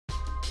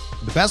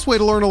The best way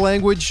to learn a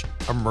language?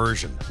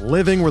 Immersion.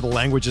 Living where the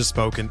language is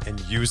spoken and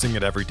using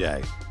it every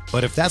day.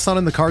 But if that's not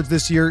in the cards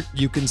this year,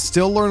 you can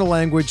still learn a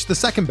language the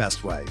second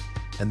best way,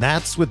 and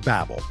that's with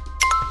Babbel.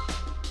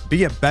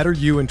 Be a better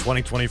you in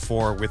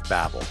 2024 with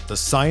Babbel, the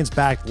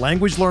science-backed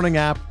language learning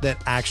app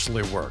that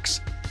actually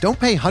works. Don't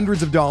pay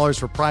hundreds of dollars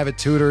for private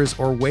tutors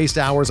or waste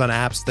hours on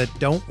apps that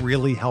don't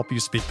really help you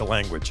speak the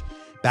language.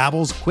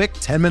 Babbel's quick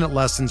 10-minute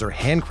lessons are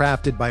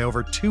handcrafted by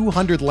over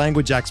 200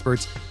 language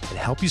experts and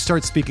help you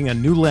start speaking a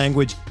new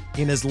language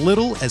in as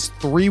little as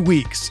 3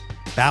 weeks.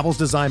 Babbel's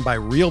designed by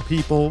real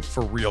people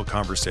for real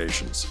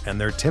conversations,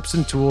 and their tips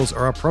and tools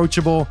are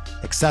approachable,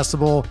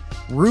 accessible,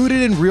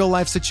 rooted in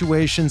real-life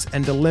situations,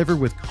 and delivered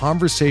with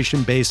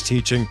conversation-based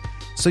teaching,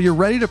 so you're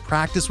ready to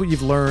practice what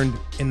you've learned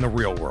in the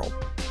real world.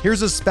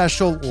 Here's a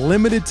special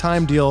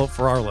limited-time deal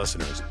for our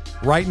listeners.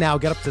 Right now,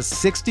 get up to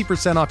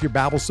 60% off your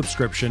Babbel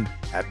subscription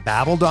at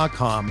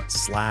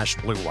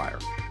babbel.com/Blue Wire.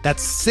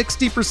 That's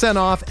 60%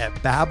 off at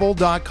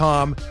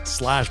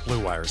babbel.com/Blue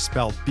Wire,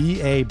 spelled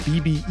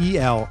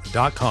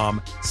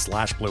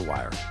BABBEL.com/Blue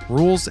Wire.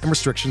 Rules and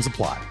restrictions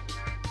apply.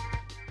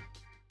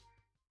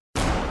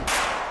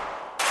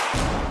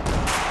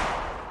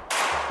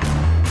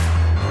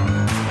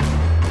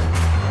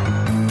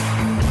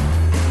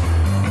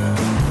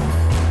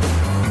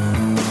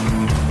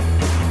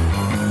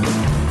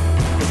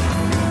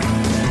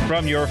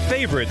 From your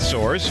favorite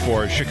source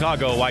for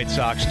Chicago White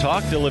Sox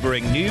talk,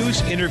 delivering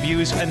news,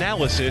 interviews,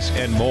 analysis,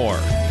 and more.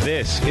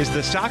 This is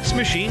the Sox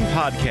Machine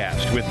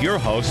Podcast with your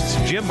hosts,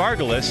 Jim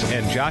Margalus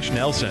and Josh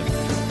Nelson.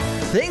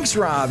 Thanks,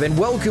 Rob, and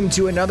welcome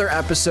to another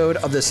episode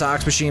of the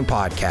Sox Machine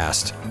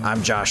Podcast.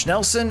 I'm Josh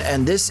Nelson,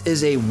 and this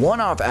is a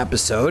one-off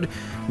episode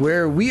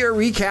where we are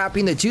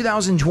recapping the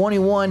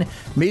 2021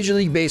 Major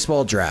League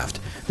Baseball draft.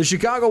 The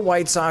Chicago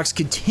White Sox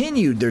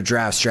continued their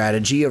draft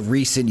strategy of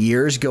recent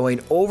years,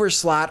 going over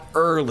slot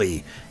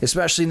early,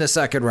 especially in the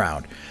second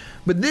round.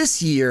 But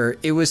this year,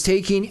 it was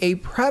taking a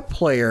prep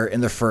player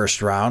in the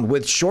first round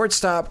with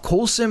shortstop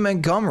Colson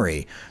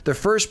Montgomery, the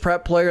first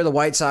prep player the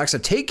White Sox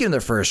have taken in the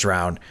first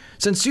round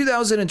since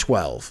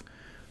 2012.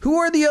 Who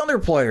are the other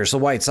players the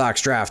White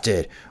Sox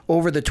drafted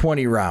over the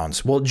 20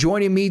 rounds? Well,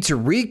 joining me to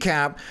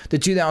recap the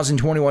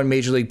 2021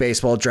 Major League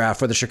Baseball draft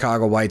for the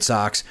Chicago White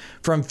Sox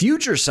from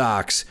Future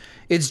Sox,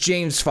 it's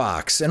James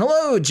Fox. And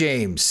hello,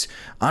 James.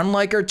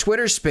 Unlike our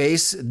Twitter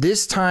space,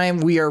 this time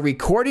we are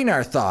recording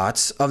our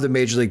thoughts of the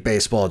Major League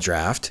Baseball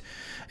draft.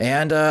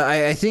 And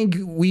I think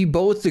we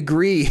both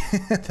agree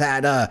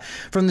that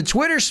from the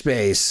Twitter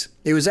space,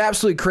 it was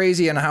absolutely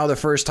crazy on how the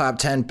first top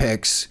 10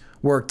 picks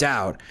worked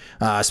out,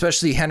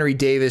 especially Henry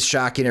Davis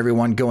shocking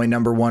everyone, going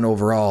number 1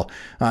 overall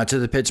to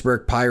the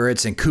Pittsburgh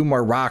Pirates, and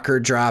Kumar Rocker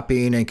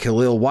dropping and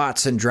Khalil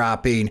Watson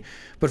dropping.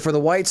 But for the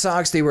White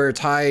Sox, they were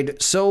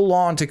tied so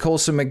long to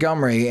Colson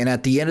Montgomery, and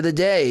at the end of the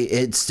day,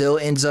 it still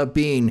ends up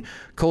being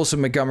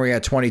Colson Montgomery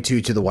at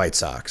 22 to the White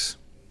Sox.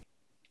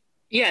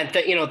 Yeah,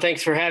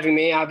 thanks for having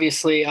me.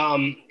 Obviously,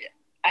 I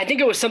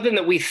think it was something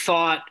that we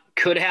thought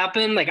could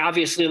happen. Like,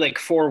 obviously, like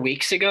 4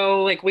 weeks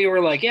ago, like we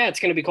were like, yeah,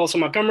 it's going to be Colson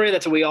Montgomery.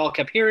 That's what we all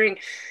kept hearing.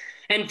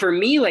 And for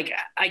me, like,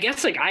 I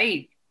guess like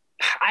I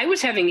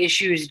was having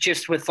issues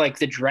just with like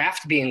the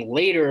draft being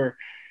later.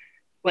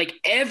 Like,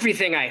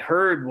 everything I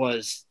heard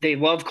was they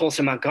love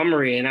Colson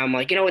Montgomery. And I'm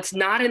like, it's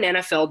not an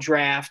NFL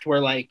draft where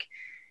like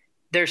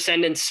they're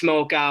sending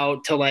smoke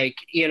out to like,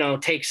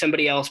 take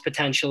somebody else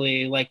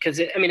potentially. Like, cause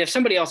if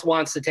somebody else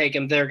wants to take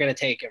him, they're going to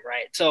take him.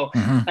 Right. So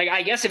like,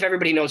 I guess if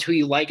everybody knows who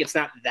you like, it's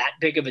not that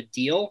big of a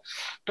deal,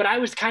 but I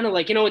was kind of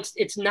like,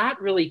 it's not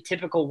really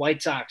typical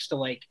White Sox to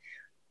like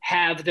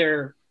have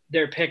their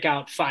pick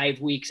out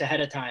 5 weeks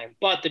ahead of time,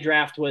 but the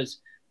draft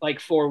was like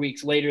 4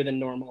 weeks later than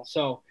normal.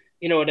 So,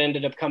 it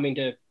ended up coming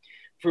to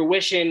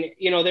fruition.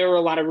 There were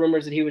a lot of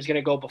rumors that he was going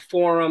to go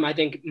before him. I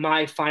think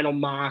my final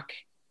mock,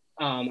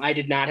 I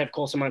did not have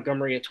Colson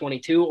Montgomery at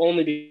 22,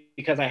 only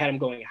because I had him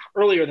going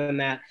earlier than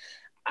that.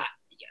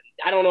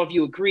 I don't know if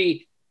you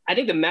agree. I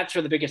think the Mets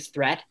are the biggest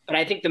threat, but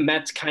I think the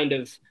Mets kind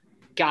of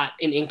got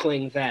an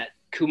inkling that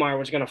Kumar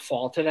was going to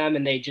fall to them,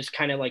 and they just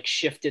kind of like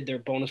shifted their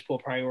bonus pool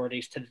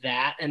priorities to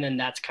that. And then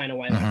that's kind of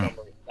why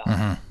Montgomery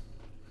fell.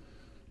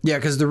 Yeah,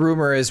 because the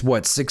rumor is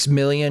 $6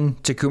 million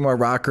to Kumar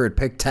Rocker at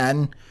pick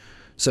 10.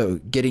 So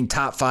getting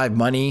top 5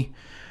 money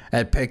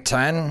at pick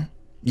 10.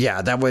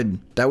 Yeah, that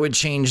would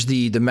change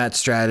the Mets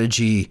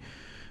strategy,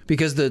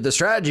 because the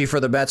strategy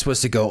for the Mets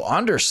was to go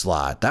under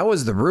slot. That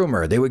was the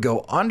rumor. They would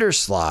go under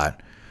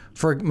slot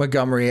for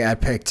Montgomery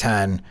at pick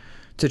 10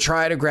 to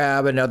try to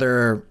grab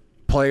another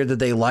player that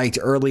they liked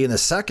early in the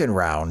second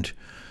round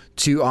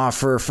to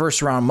offer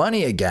first round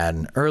money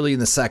again early in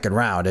the second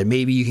round. And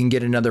maybe you can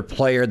get another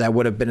player that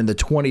would have been in the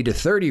 20 to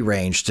 30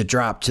 range to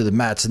drop to the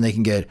Mets, and they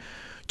can get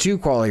 2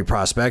 quality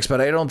prospects. But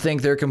I don't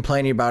think they're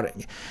complaining about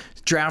it.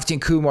 Drafting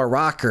Kumar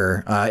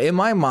Rocker. In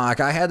my mock,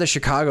 I had the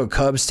Chicago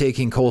Cubs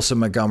taking Colson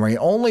Montgomery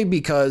only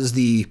because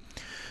the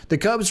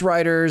Cubs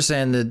writers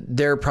and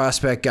their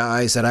prospect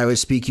guys that I was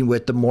speaking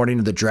with the morning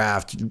of the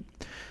draft,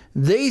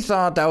 they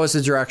thought that was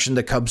the direction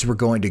the Cubs were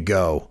going to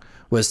go,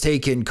 was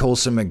taking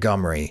Colson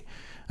Montgomery.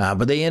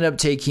 But they end up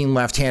taking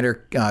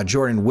left-hander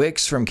Jordan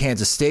Wicks from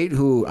Kansas State,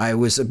 who I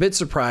was a bit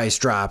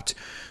surprised dropped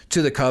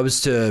to the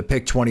Cubs to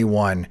pick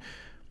 21.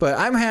 But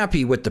I'm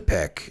happy with the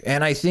pick.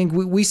 And I think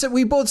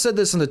we both said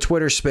this in the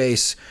Twitter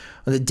space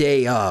on the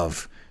day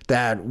of,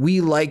 that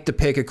we like the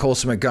pick of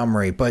Colson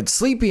Montgomery, but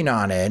sleeping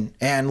on it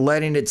and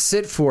letting it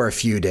sit for a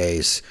few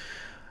days.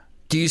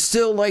 Do you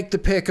still like the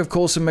pick of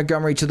Colson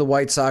Montgomery to the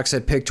White Sox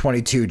at pick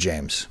 22,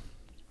 James?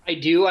 I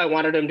do. I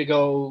wanted him to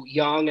go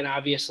young, and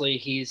obviously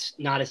he's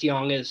not as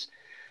young as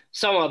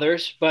some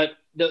others, but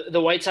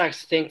the White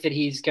Sox think that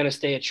he's going to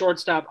stay at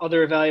shortstop.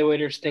 Other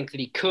evaluators think that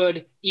he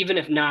could. Even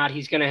if not,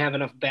 he's going to have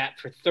enough bat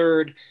for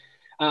third.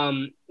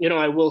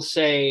 I will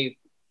say,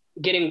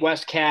 getting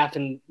Wes Kath,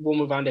 and we'll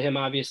move on to him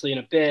obviously in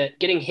a bit,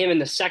 getting him in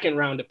the second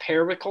round to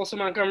pair with Colson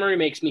Montgomery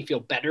makes me feel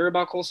better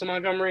about Colson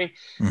Montgomery.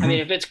 Mm-hmm. I mean,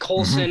 if it's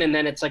Colson and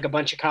then it's like a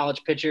bunch of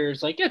college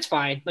pitchers, like it's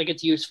fine. Like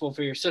it's useful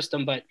for your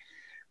system, but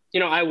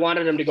I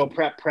wanted them to go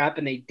prep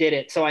and they did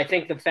it. So I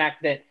think the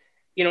fact that,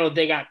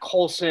 they got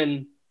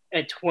Colson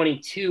at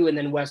 22 and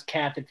then Wes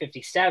Kath at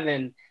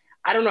 57,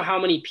 I don't know how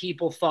many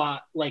people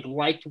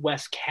liked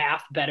Wes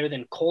Kath better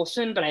than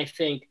Colson, but I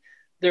think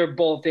they're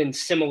both in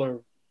similar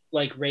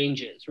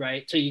ranges,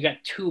 right? So you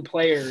got two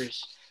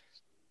players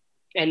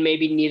and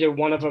maybe neither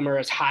one of them are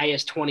as high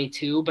as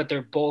 22, but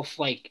they're both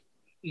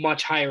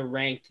much higher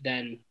ranked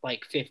than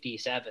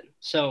 57.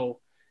 So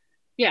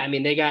yeah, I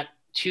mean, they got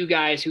two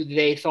guys who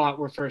they thought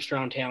were first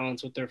round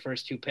talents with their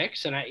first two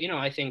picks. And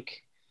I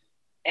think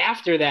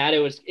after that,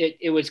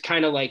 it was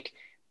kind of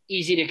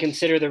easy to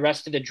consider the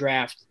rest of the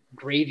draft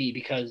gravy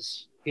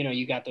because,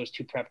 you got those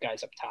two prep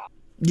guys up top.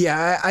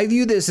 Yeah, I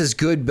view this as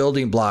good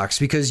building blocks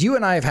because you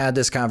and I have had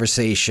this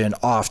conversation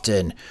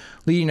often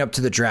leading up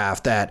to the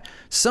draft that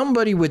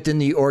somebody within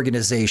the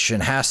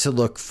organization has to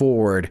look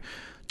forward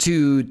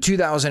to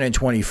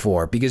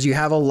 2024 because you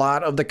have a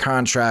lot of the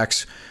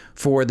contracts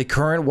for the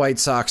current White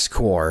Sox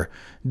core,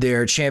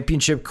 their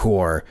championship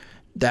core,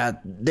 that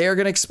they're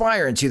going to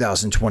expire in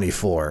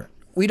 2024.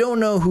 We don't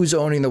know who's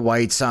owning the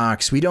White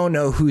Sox. We don't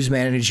know who's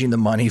managing the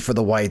money for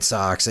the White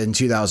Sox in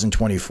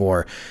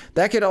 2024.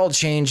 That could all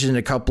change in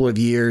a couple of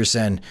years,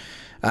 and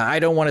I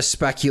don't want to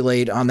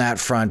speculate on that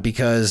front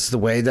because the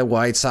way the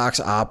White Sox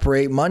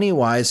operate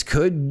money-wise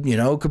could,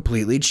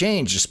 completely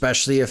change,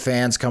 especially if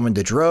fans come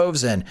into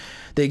droves and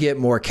they get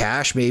more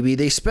cash. Maybe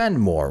they spend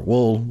more.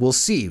 We'll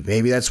see.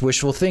 Maybe that's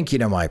wishful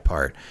thinking on my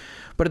part.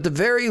 But at the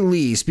very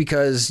least,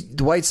 because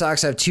the White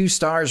Sox have two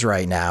stars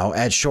right now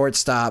at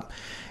shortstop,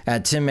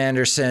 at Tim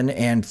Anderson,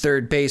 and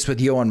third base with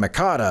Yoan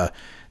Moncada,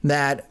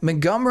 that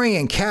Montgomery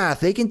and Kath,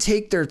 they can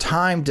take their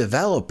time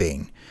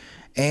developing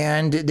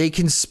and they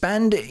can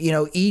spend,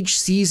 each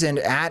season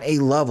at a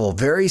level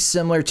very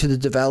similar to the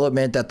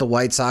development that the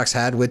White Sox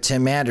had with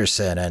Tim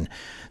Anderson and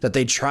that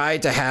they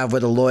tried to have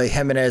with Eloy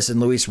Jimenez and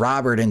Luis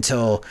Robert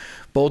until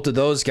both of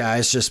those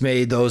guys just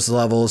made those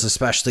levels,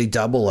 especially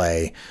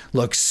AA,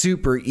 look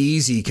super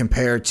easy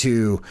compared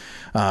to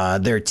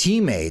their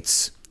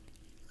teammates.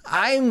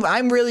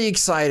 I'm really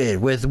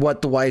excited with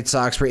what the White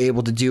Sox were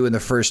able to do in the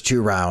first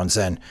two rounds.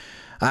 And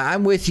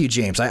I'm with you,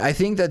 James. I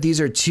think that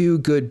these are two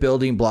good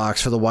building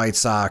blocks for the White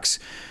Sox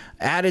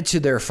added to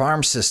their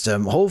farm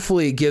system.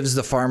 Hopefully it gives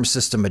the farm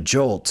system a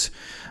jolt.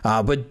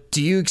 But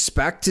do you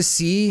expect to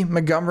see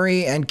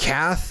Montgomery and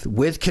Kath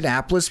with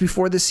Kannapolis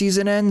before the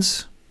season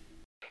ends?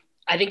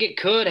 I think it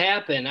could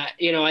happen. I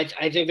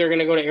think they're going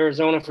to go to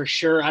Arizona for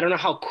sure. I don't know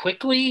how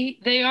quickly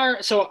they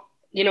are. So,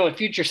 at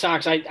Future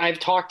Sox, I've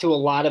talked to a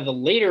lot of the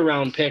later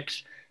round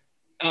picks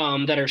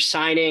that are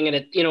signing, and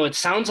it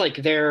sounds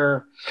like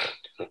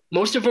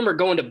most of them are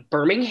going to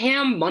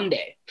Birmingham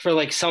Monday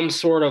for some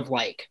sort of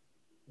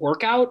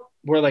workout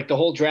where the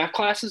whole draft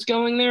class is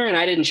going there. And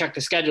I didn't check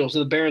the schedule, so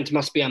the Barons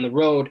must be on the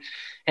road.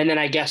 And then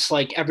I guess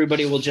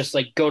everybody will just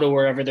go to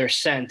wherever they're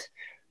sent.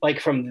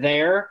 From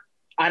there,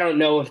 I don't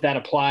know if that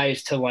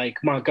applies to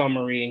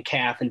Montgomery and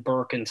Kath and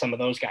Burke and some of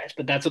those guys,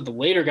 but that's what the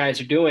later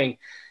guys are doing.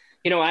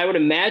 I would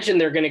imagine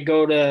they're going to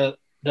go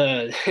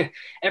to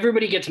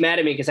everybody gets mad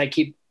at me because I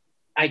keep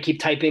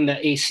typing the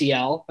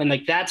ACL and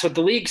that's what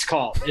the league's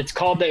called. It's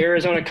called the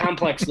Arizona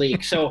Complex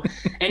League. So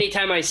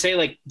anytime I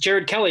say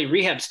Jared Kelly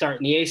rehab start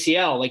in the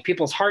ACL,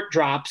 people's heart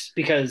drops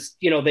because,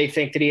 they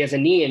think that he has a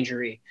knee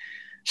injury.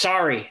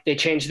 Sorry, they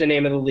changed the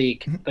name of the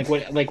league.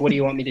 What do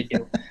you want me to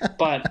do?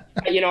 But,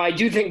 I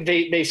do think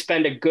they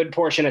spend a good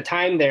portion of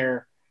time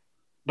there.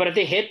 But if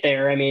they hit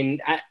there, I mean,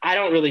 I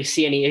don't really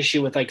see any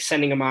issue with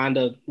sending them on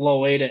to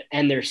low A to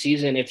end their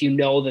season if you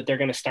know that they're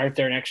going to start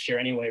there next year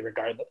anyway,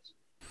 regardless.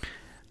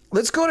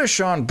 Let's go to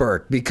Sean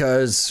Burke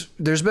because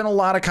there's been a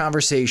lot of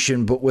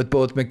conversation with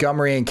both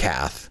Montgomery and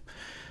Kath.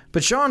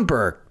 But Sean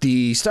Burke,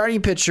 the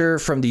starting pitcher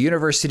from the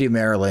University of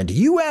Maryland,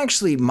 you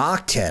actually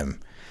mocked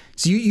him.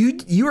 So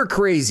you were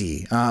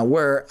crazy,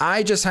 where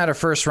I just had a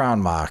first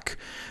round mock.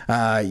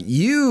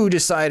 You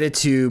decided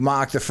to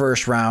mock the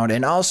first round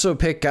and also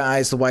pick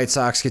guys the White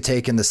Sox could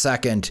take in the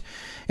second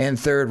and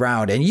third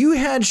round. And you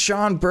had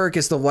Sean Burke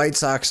as the White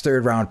Sox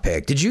third round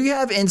pick. Did you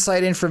have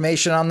inside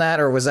information on that,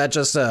 or was that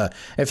just a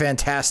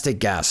fantastic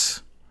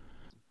guess?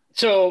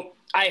 So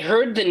I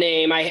heard the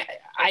name.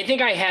 I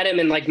think I had him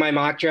in like my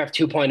mock draft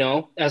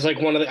 2.0 as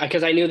like one of the,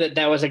 because I knew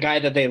that was a guy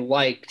that they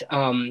liked.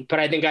 But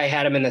I think I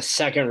had him in the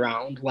second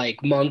round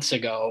like months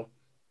ago.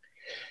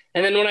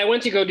 And then when I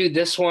went to go do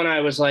this one, I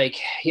was like,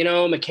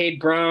 McCade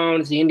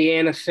Brown's the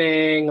Indiana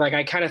thing. Like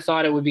I kind of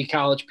thought it would be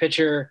college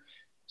pitcher.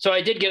 So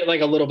I did get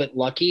like a little bit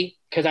lucky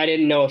because I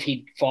didn't know if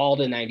he'd fall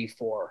to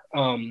 94.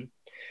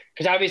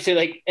 Because obviously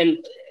like, and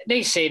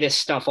they say this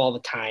stuff all the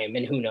time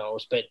and who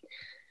knows, but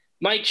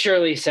Mike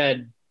Shirley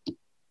said,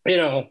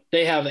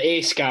 they have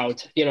a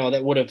scout,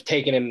 that would have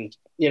taken him,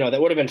 that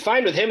would have been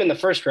fine with him in the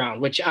first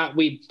round, which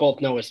we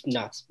both know is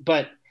nuts.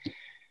 But,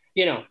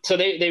 so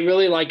they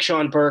really like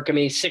Sean Burke. I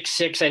mean, he's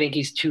 6'6", I think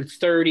he's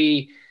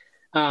 230.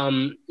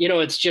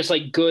 It's just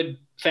like good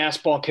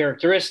fastball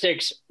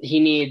characteristics.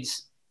 He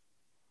needs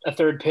a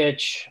third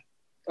pitch.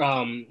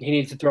 He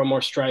needs to throw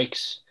more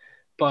strikes.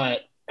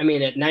 But, I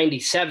mean, at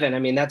 97, I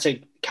mean, that's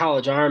a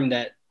college arm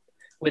that,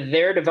 with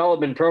their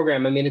development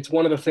program, I mean, it's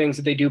one of the things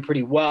that they do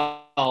pretty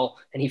well,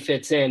 and he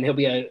fits in. He'll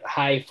be a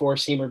high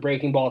four-seamer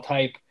breaking ball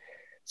type.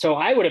 So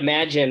I would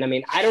imagine, I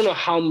mean, I don't know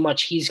how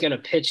much he's going to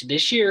pitch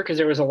this year because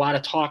there was a lot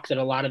of talk that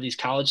a lot of these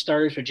college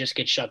starters would just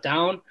get shut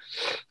down.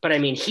 But, I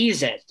mean,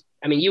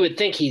 you would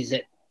think he's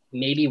at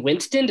maybe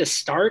Winston to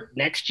start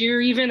next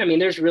year even. I mean,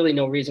 there's really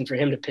no reason for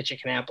him to pitch at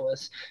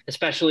Kannapolis,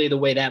 especially the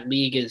way that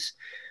league is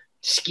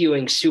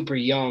skewing super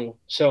young.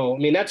 So, I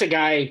mean, that's a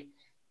guy,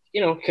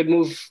 could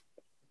move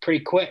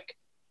pretty quick.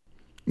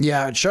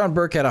 Yeah, Sean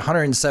Burke had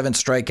 107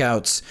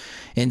 strikeouts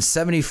in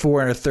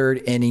 74 and a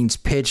third innings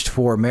pitched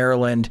for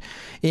Maryland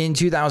in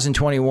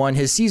 2021.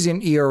 His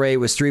season ERA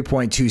was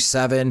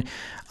 3.27.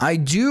 I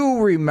do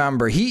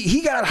remember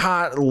he got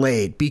hot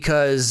late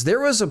because there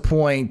was a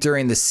point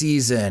during the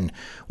season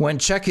when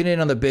checking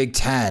in on the Big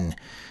Ten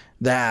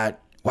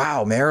that,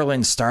 wow,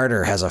 Maryland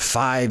starter has a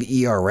 5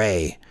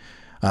 ERA.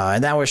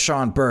 And that was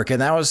Sean Burke.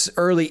 And that was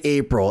early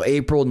April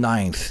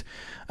 9th.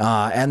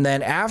 And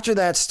then after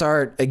that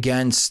start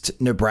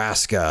against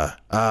Nebraska,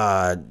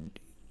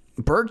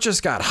 Burke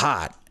just got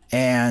hot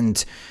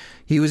and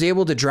he was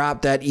able to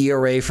drop that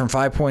ERA from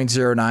 5.09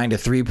 to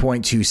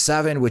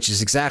 3.27, which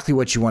is exactly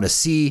what you want to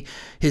see.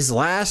 His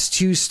last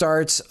two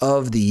starts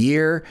of the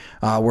year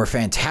were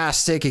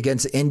fantastic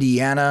against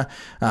Indiana.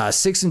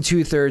 6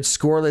 2/3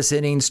 scoreless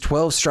innings,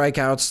 12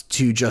 strikeouts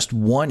to just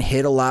 1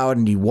 hit allowed,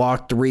 and he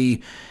walked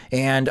 3.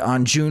 And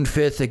on June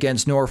 5th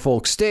against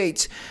Norfolk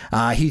State,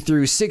 he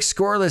threw 6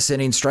 scoreless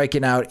innings,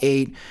 striking out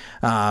 8,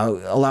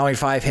 allowing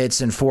 5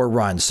 hits and 4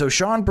 runs. So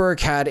Sean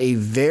Burke had a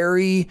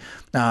very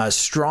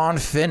strong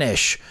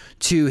finish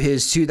to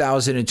his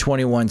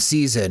 2021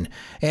 season.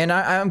 And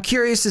I'm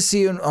curious to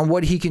see on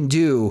what he can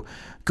do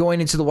going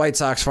into the White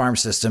Sox farm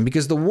system,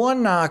 because the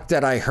one knock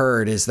that I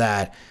heard is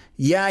that,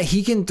 yeah,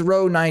 he can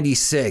throw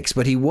 96,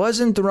 but he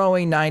wasn't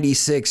throwing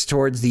 96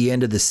 towards the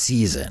end of the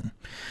season.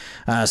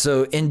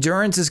 So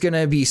endurance is going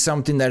to be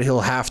something that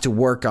he'll have to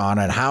work on,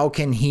 and how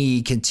can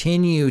he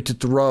continue to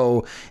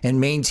throw and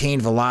maintain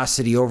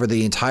velocity over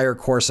the entire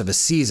course of a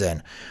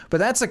season.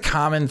 But that's a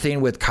common thing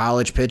with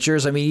college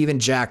pitchers. I mean, even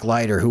Jack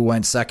Leiter, who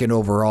went second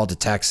overall to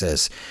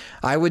Texas,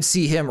 I would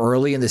see him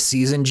early in the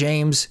season,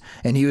 James,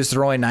 and he was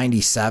throwing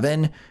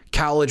 97.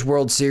 College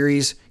World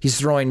Series, he's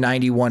throwing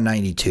 91,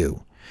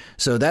 92.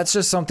 So that's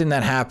just something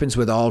that happens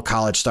with all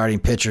college starting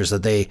pitchers,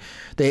 that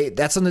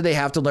that's something they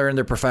have to learn in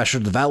their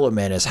professional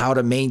development, is how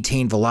to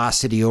maintain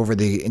velocity over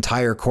the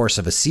entire course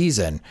of a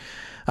season.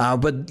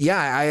 But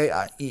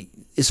yeah,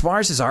 as far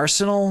as his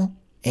arsenal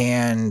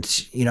and,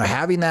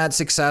 having that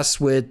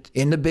success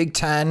in the Big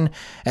Ten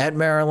at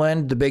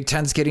Maryland, the Big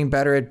Ten's getting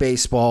better at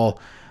baseball.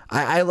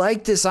 I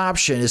like this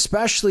option,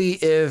 especially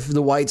if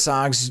the White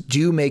Sox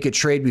do make a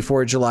trade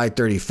before July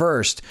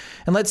 31st.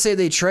 And let's say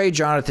they trade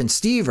Jonathan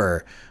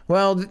Stever.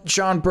 Well,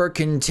 Sean Burke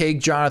can take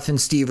Jonathan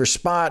Stever's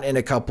spot in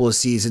a couple of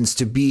seasons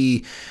to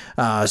be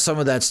some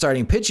of that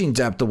starting pitching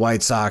depth the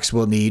White Sox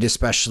will need,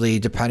 especially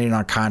depending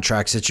on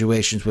contract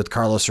situations with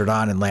Carlos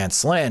Rodon and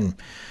Lance Lynn.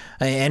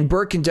 And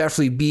Burke can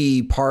definitely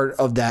be part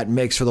of that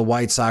mix for the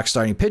White Sox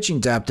starting pitching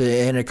depth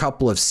in a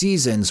couple of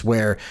seasons,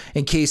 where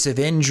in case of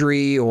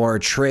injury or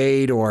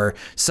trade or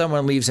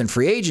someone leaves in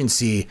free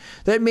agency,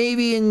 that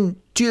maybe in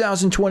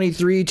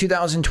 2023,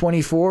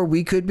 2024,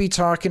 we could be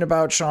talking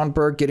about Sean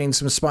Burke getting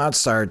some spot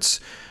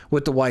starts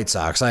with the White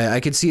Sox. I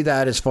could see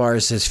that as far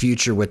as his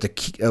future with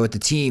the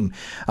team.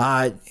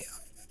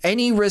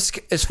 Any risk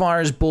as far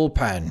as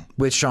bullpen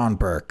with Sean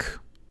Burke?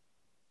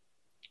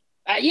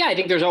 Yeah, I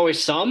think there's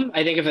always some.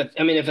 I think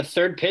if a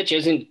third pitch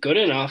isn't good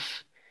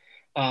enough,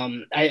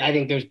 I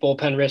think there's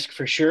bullpen risk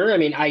for sure. I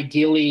mean,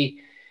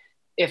 ideally,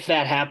 if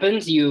that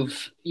happens,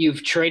 you've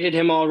traded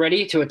him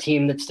already to a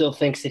team that still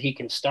thinks that he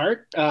can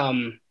start.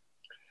 But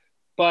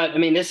I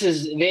mean,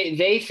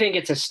 they think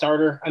it's a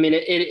starter. I mean,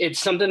 it's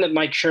something that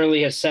Mike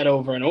Shirley has said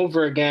over and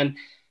over again,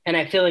 and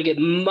I feel like it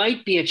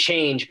might be a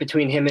change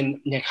between him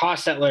and Nick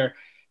Hostetler.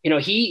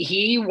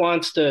 He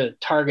wants to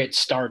target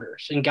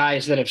starters and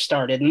guys that have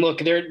started. And look,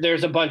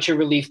 there's a bunch of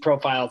relief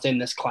profiles in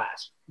this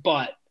class,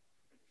 but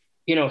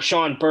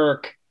Sean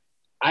Burke,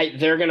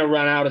 they're going to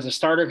run out as a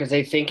starter because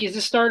they think he's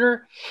a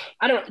starter.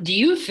 Do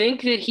you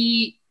think that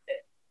he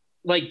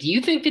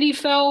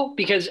fell?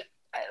 Because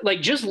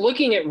like just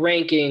looking at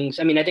rankings,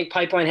 I mean, I think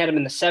Pipeline had him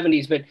in the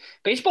 70s, but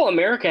Baseball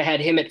America had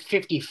him at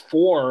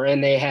 54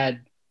 and they had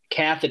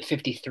Kath at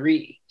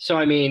 53. So,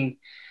 I mean,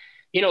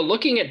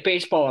 looking at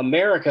Baseball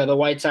America, the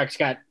White Sox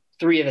got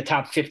 3 of the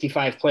top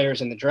 55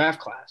 players in the draft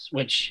class,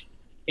 which,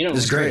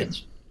 is great.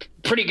 It's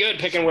pretty good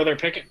picking where they're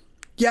picking.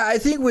 Yeah, I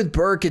think with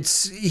Burke,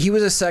 he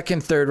was a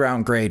second, third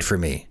round grade for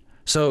me.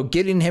 So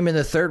getting him in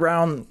the third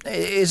round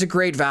is a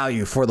great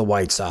value for the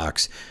White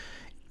Sox.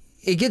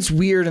 It gets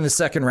weird in the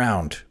second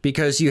round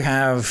because you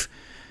have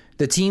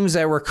the teams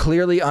that were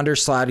clearly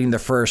underslotting the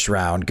first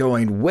round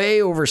going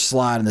way over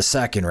slot in the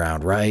second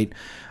round, right?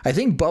 I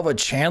think Bubba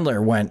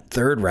Chandler went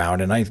third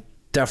round, and I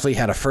definitely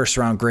had a first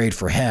round grade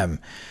for him.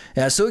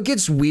 So it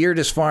gets weird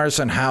as far as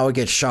on how it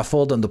gets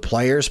shuffled on the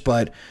players,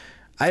 but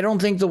I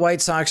don't think the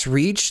White Sox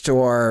reached,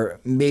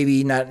 or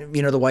maybe not,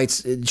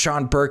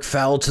 Sean Burke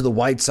fell to the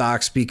White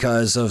Sox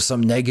because of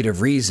some negative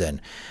reason.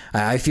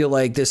 I feel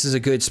like this is a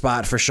good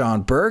spot for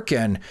Sean Burke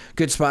and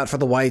good spot for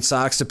the White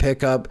Sox to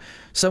pick up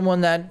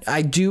someone that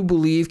I do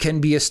believe can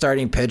be a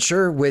starting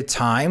pitcher with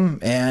time.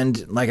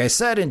 And like I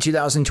said, in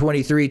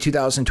 2023,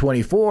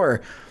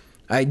 2024,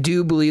 I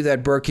do believe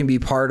that Burke can be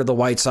part of the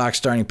White Sox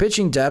starting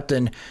pitching depth,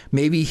 and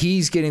maybe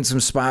he's getting some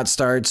spot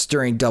starts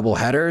during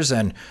doubleheaders,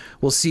 and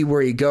we'll see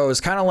where he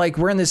goes. Kind of like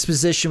we're in this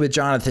position with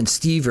Jonathan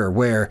Stever,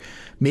 where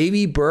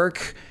maybe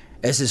Burke,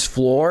 as his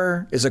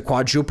floor, is a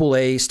quadruple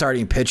A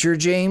starting pitcher,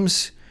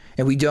 James,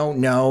 and we don't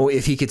know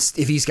if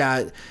he's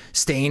got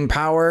staying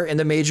power in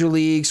the major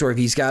leagues or if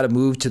he's got to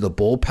move to the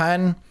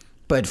bullpen.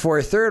 But for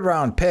a third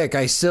round pick,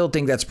 I still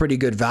think that's pretty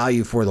good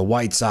value for the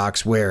White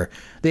Sox, where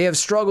they have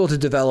struggled to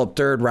develop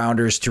third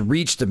rounders to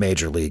reach the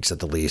major leagues at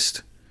the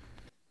least.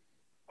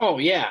 Oh,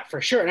 yeah,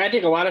 for sure. And I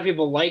think a lot of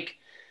people like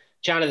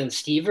Jonathan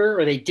Stever,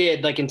 or they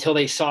did, like, until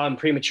they saw him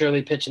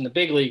prematurely pitch in the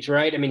big leagues,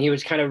 right? I mean, he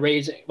was kind of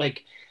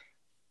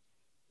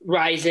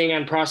rising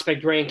on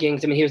prospect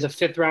rankings. I mean, he was a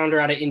 5th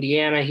rounder out of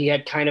Indiana. He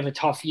had kind of a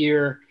tough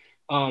year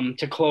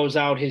to close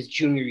out his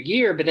junior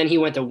year, but then he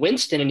went to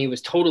Winston and he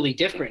was totally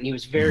different. And he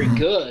was very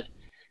good.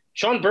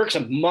 Sean Burke's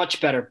a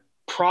much better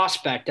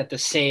prospect at the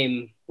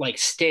same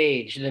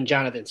stage than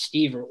Jonathan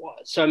Stever was.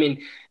 So, I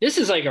mean, this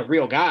is like a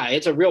real guy.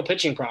 It's a real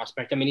pitching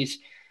prospect. I mean,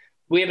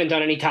 we haven't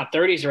done any top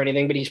 30s or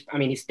anything, but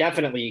he's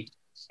definitely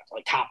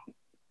like top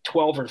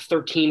 12 or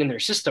 13 in their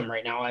system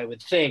right now, I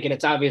would think. And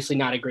it's obviously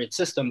not a great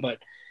system, but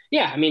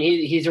yeah, I mean,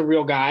 he's a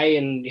real guy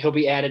and he'll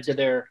be added to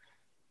their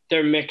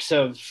mix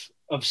of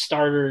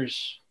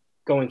starters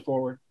going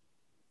forward.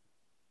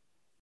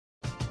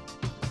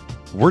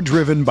 We're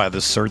driven by the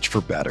search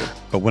for better.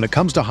 But when it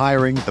comes to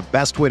hiring, the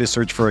best way to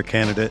search for a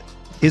candidate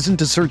isn't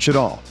to search at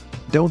all.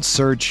 Don't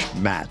search,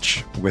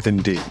 match with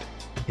Indeed.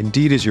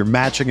 Indeed is your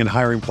matching and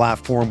hiring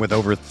platform with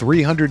over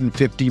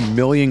 350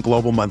 million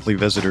global monthly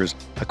visitors,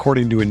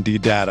 according to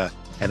Indeed data,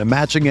 and a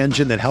matching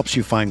engine that helps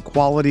you find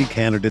quality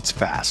candidates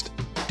fast.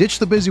 Ditch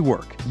the busy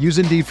work. Use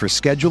Indeed for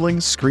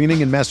scheduling,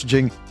 screening, and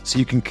messaging so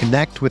you can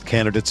connect with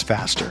candidates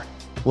faster.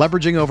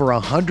 Leveraging over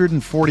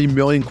 140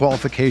 million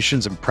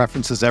qualifications and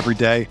preferences every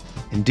day,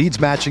 Indeed's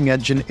matching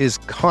engine is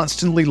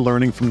constantly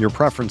learning from your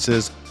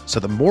preferences,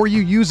 so the more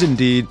you use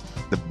Indeed,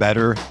 the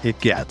better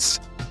it gets.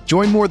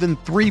 Join more than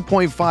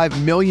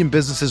 3.5 million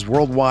businesses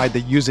worldwide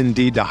that use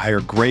Indeed to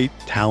hire great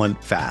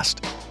talent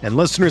fast. And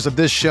listeners of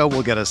this show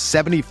will get a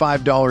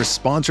 $75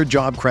 sponsored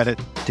job credit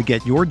to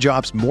get your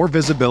jobs more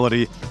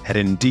visibility at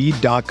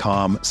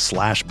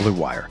Indeed.com/Blue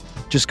Wire.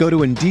 Just go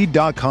to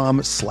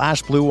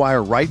Indeed.com/Blue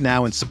Wire right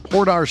now and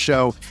support our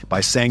show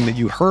by saying that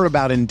you heard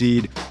about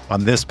Indeed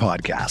on this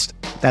podcast.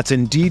 That's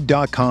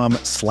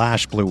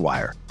Indeed.com/Blue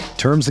Wire.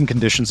 Terms and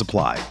conditions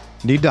apply.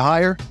 Need to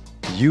hire?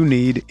 You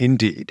need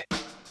Indeed.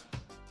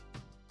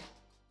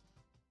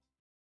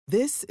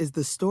 This is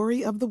the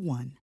story of the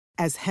one.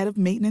 As head of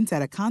maintenance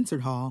at a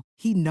concert hall,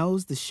 he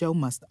knows the show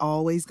must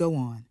always go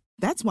on.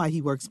 That's why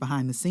he works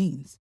behind the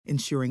scenes,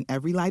 ensuring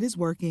every light is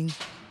working,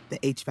 the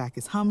HVAC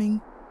is humming,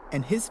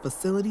 and his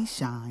facility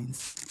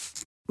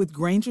shines. With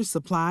Grainger's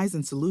supplies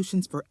and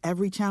solutions for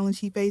every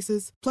challenge he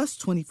faces, plus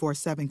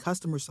 24/7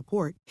 customer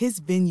support, his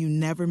venue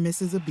never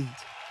misses a beat.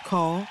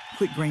 Call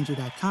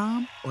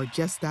quickgrainger.com or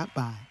just stop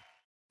by.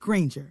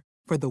 Grainger,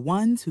 for the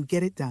ones who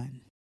get it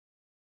done.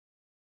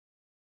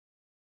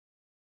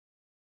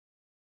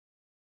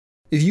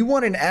 If you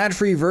want an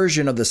ad-free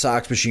version of the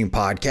Sox Machine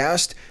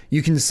podcast,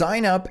 you can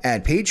sign up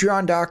at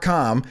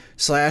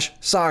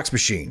patreon.com/Sox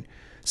Machine.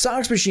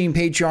 Sox Machine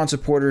Patreon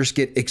supporters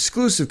get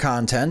exclusive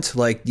content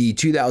like the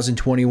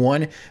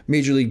 2021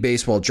 Major League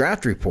Baseball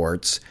draft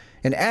reports,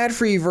 an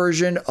ad-free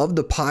version of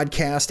the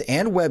podcast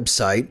and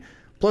website,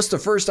 plus the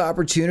first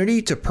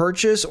opportunity to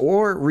purchase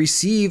or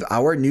receive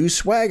our new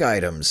swag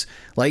items,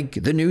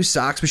 like the new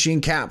Sox Machine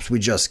caps we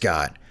just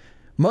got.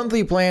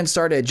 Monthly plans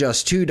start at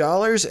just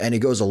 $2, and it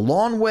goes a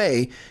long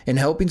way in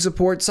helping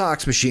support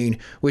Sox Machine,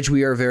 which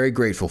we are very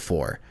grateful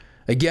for.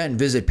 Again,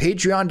 visit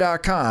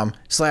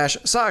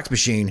patreon.com/Sox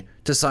Machine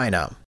to sign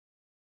up.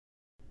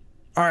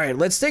 All right,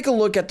 let's take a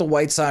look at the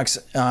White Sox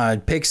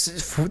picks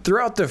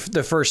throughout the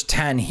first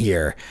 10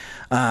 here.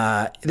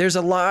 There's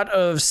a lot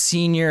of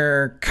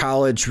senior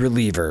college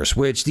relievers,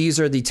 which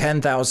these are the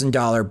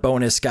 $10,000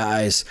 bonus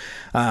guys.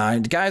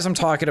 The guys I'm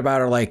talking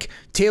about are like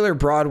Taylor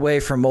Broadway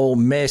from Ole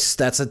Miss.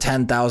 That's a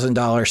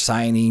 $10,000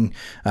 signing.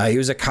 He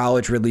was a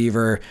college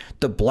reliever.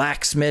 The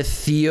blacksmith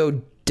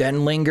Theo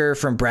Denlinger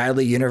from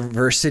Bradley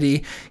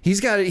University.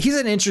 He's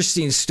an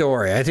interesting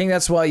story. I think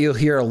that's why you'll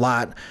hear a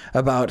lot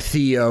about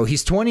Theo.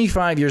 He's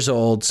 25 years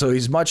old, so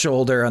he's much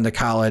older on the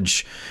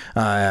college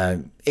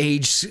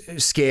age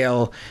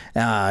scale.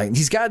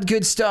 He's got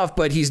good stuff,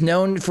 but he's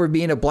known for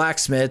being a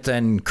blacksmith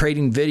and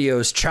creating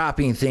videos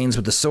chopping things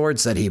with the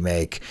swords that he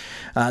makes.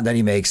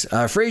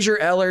 Fraser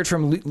Ellard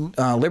from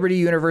Liberty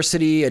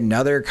University,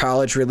 another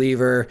college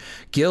reliever.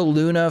 Gil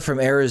Luna from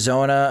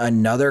Arizona,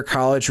 another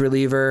college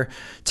reliever.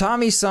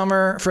 Tommy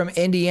Summer from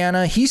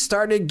Indiana. He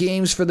started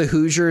games for the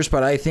Hoosiers,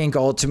 but I think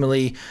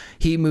ultimately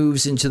he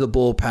moves into the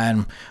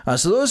bullpen.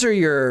 So those are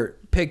your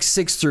picks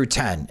 6 through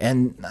 10.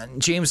 And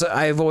James,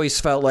 I've always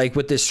felt like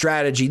with this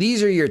strategy,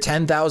 these are your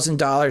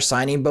 $10,000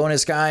 signing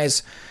bonus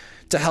guys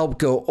to help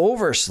go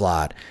over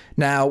slot.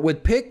 Now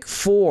with pick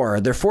 4,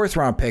 their 4th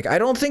round pick, I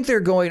don't think they're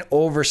going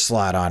over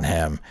slot on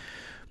him.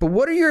 But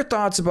what are your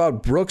thoughts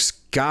about Brooks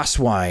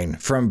Goswine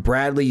from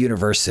Bradley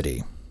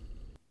University?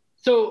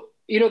 So,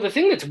 the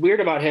thing that's weird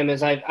about him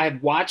is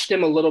I've watched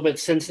him a little bit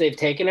since they've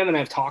taken him, and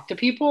I've talked to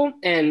people,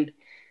 and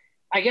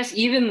I guess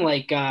even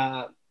like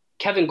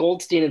Kevin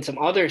Goldstein and some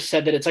others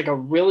said that it's like a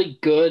really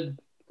good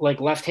like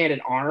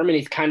left-handed arm, and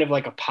he's kind of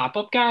like a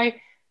pop-up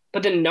guy,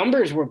 but the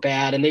numbers were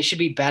bad and they should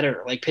be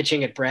better like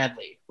pitching at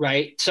Bradley,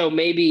 right? So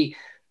maybe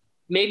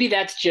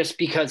that's just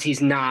because he's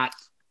not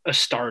a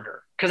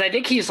starter, because I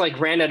think he's like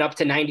ran it up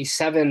to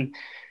 97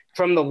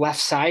 from the left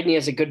side and he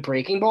has a good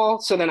breaking ball.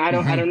 So then I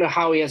don't know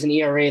how he has an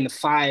ERA in the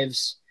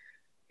 5s,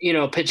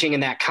 pitching in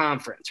that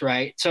conference,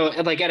 right? So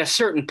like at a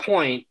certain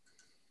point,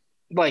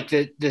 like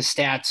the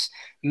stats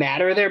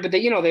matter there, but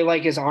they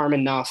like his arm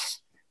enough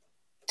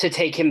to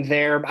take him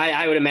there.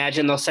 I would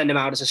imagine they'll send him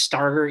out as a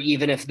starter,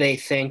 even if they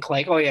think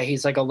like, oh yeah,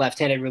 he's like a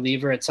left-handed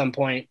reliever at some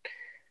point,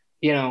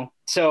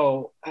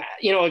 So,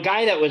 a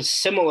guy that was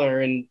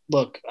similar, and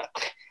look,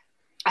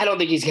 I don't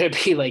think he's going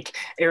to be like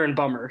Aaron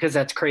Bummer, because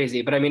that's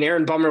crazy. But I mean,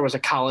 Aaron Bummer was a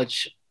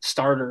college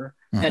starter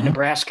at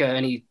Nebraska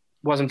and he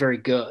wasn't very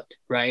good,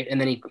 right?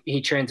 And then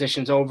he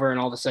transitions over and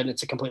all of a sudden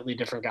it's a completely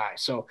different guy.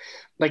 So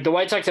like the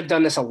White Sox have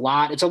done this a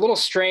lot. It's a little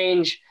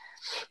strange,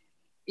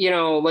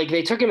 like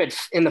they took him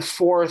in the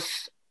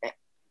 4th,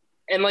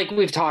 and like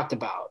we've talked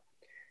about,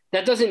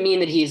 that doesn't mean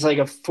that he's like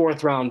a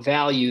 4th round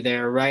value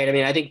there, right? I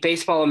mean, I think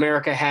Baseball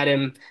America had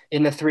him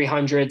in the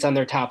 300s on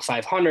their top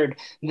 500.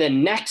 The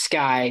next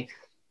guy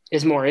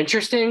is more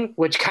interesting,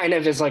 which kind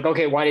of is like,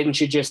 okay, why didn't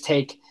you just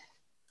take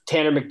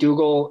Tanner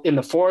McDougal in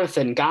the 4th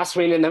and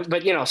Goswine in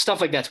but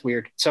stuff like that's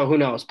weird. So who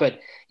knows? But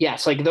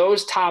yes, like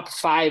those top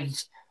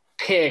 5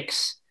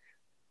 picks,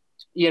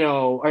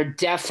 are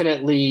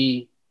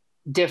definitely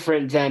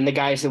different than the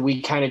guys that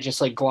we kind of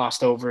just like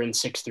glossed over in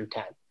 6 through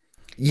 10.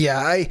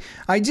 Yeah,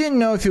 I didn't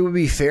know if it would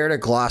be fair to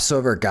gloss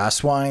over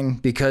Goswine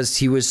because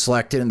he was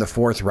selected in the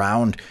 4th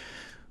round.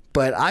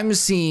 But I'm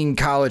seeing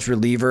college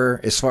reliever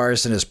as far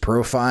as in his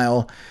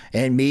profile,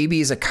 and maybe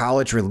as a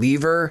college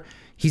reliever,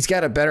 he's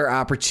got a better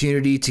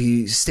opportunity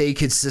to stay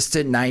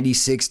consistent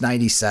 96,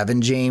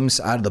 97,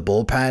 James, out of the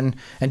bullpen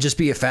and just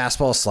be a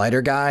fastball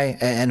slider guy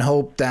and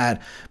hope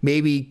that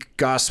maybe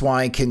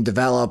Goswine can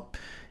develop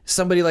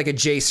somebody like a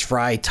Jace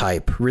Fry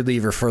type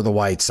reliever for the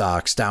White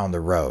Sox down the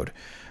road.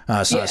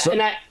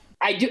 And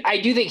I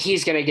do think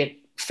he's going to get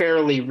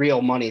fairly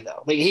real money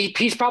though. Like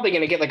he's probably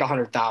going to get like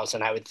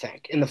 100,000, I would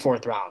think, in the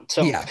 4th round.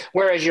 So yeah.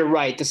 Whereas you're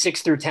right, the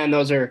 6 through 10,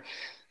 those are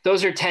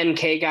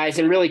 10K guys.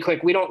 And really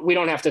quick, we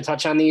don't have to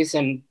touch on these,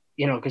 and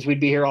because we'd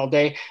be here all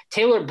day.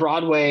 Taylor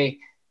Broadway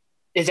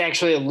is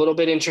actually a little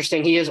bit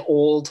interesting. He is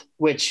old,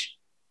 which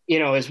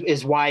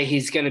is why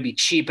he's going to be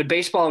cheap. But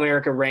Baseball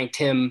America ranked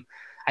him,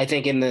 I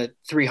think, in the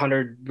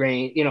 300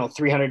 range,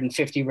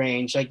 350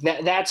 range. Like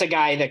that's a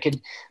guy that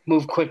could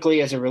move quickly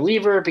as a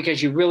reliever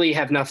because you really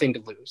have nothing to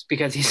lose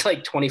because he's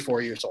like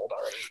 24 years old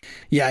already.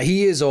 Yeah,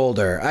 he is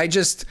older.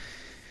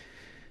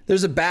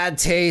 There's a bad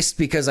taste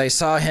because I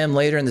saw him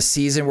later in the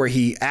season where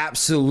he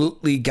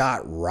absolutely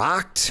got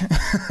rocked.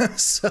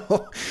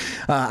 So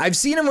I've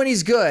seen him when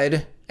he's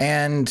good,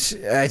 and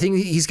I think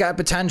he's got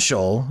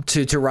potential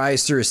to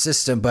rise through a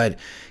system, but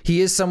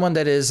he is someone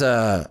that is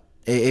a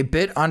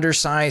bit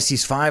undersized.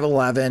 He's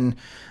 5'11",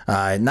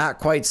 not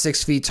quite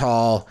 6 feet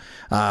tall.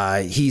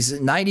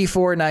 He's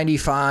 94,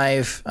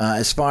 95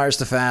 as far as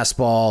the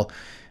fastball.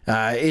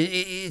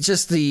 It's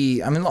just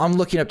I'm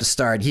looking up the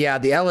start. He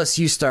had the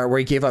LSU start where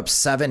he gave up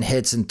 7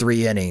 hits in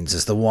 3 innings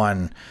is the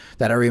one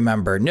that I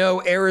remember.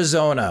 No,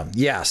 Arizona.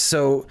 Yes.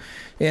 So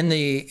in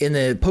the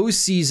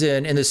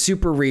postseason, in the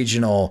super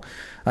regional,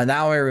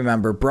 Now I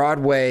remember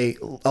Broadway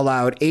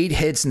allowed 8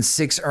 hits and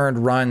 6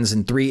 earned runs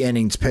in 3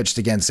 innings pitched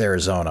against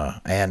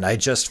Arizona. And I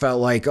just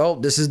felt like, oh,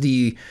 this is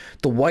the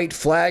white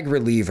flag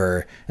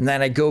reliever. And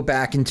then I go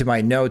back into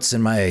my notes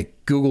in my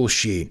Google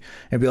sheet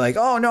and be like,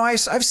 oh, no,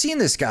 I've seen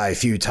this guy a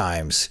few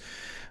times.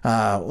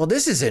 Well,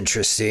 this is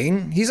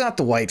interesting. He's not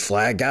the white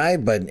flag guy,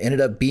 but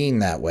ended up being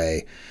that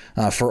way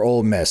for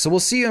Ole Miss. So we'll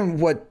see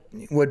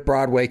what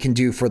Broadway can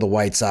do for the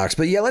White Sox.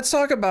 But yeah, let's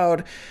talk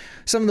about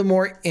some of the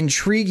more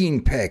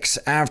intriguing picks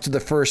after the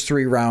first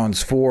 3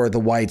 rounds for the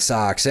White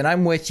Sox. And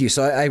I'm with you.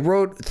 So I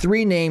wrote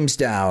 3 names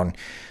down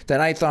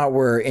that I thought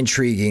were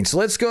intriguing. So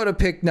let's go to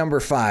pick number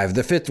 5,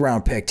 the 5th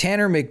round pick,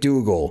 Tanner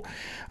McDougal.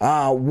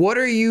 What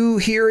are you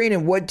hearing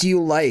and what do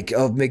you like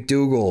of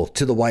McDougal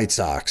to the White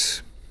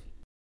Sox?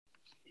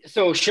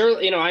 So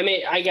Shirley,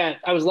 I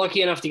was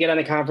lucky enough to get on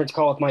a conference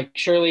call with Mike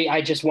Shirley.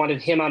 I just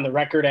wanted him on the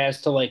record as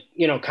to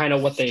kind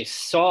of what they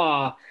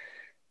saw.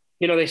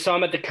 They saw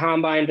him at the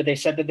combine, but they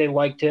said that they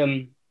liked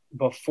him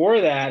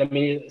before that.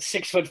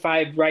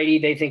 6'5" righty.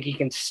 They think he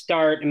can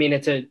start.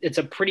 It's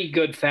a pretty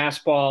good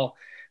fastball,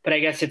 but I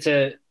guess it's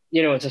a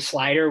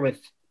slider with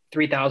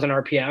 3,000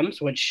 RPMs,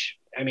 which,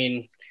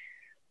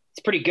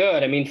 it's pretty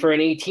good. For an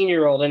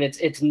 18-year-old, and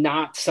it's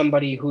not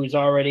somebody who's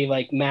already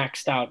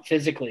maxed out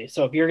physically.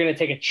 So if you're going to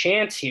take a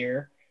chance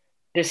here,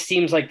 this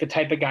seems like the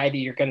type of guy that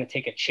you're going to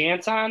take a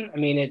chance on.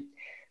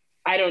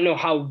 I don't know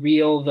how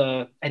real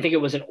I think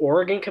it was an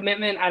Oregon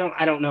commitment. I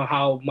don't know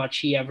how much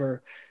he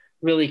ever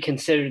really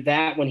considered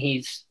that when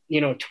he's,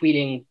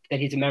 tweeting that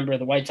he's a member of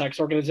the White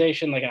Sox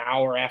organization, an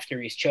hour after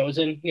he's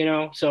chosen,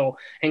 so,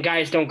 and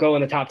guys don't go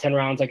in the top 10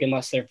 rounds,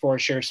 unless they're for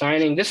sure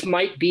signing. This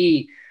might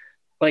be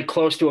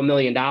close to $1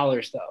 million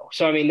though.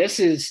 So,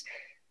 this is,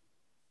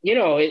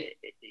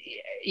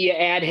 you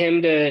add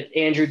him to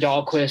Andrew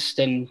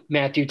Dahlquist and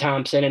Matthew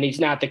Thompson, and he's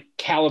not the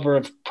caliber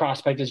of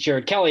prospect as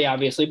Jared Kelly,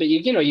 obviously, but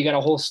you got a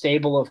whole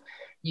stable of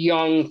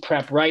young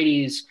prep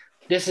righties.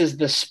 This is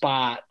the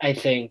spot, I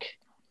think,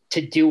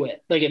 to do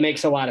it. It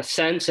makes a lot of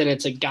sense, and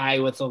it's a guy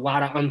with a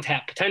lot of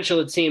untapped potential,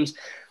 it seems.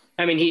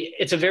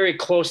 It's a very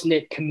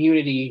close-knit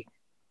community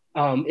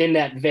in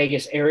that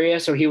Vegas area,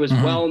 so he was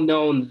well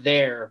known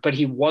there, but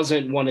he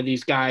wasn't one of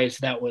these guys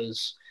that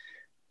was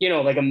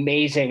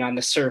amazing on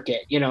the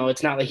circuit.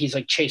 It's not like he's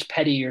like Chase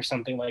Petty or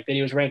something like that.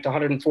 He was ranked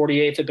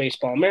 148th at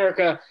Baseball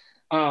America.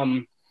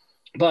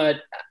 But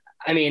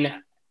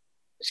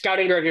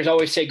scouting directors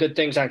always say good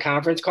things on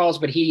conference calls,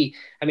 but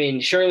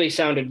Shirley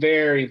sounded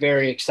very,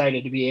 very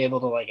excited to be able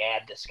to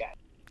add this guy.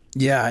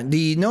 Yeah.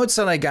 The notes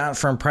that I got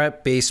from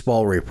Prep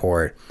Baseball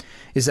Report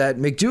is that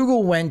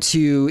McDougal went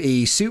to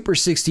a Super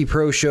 60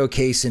 Pro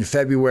Showcase in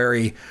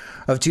February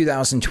of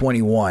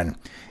 2021.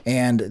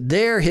 And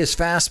there, his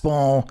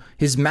fastball,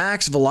 his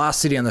max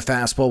velocity on the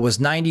fastball was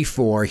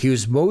 94. He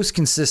was most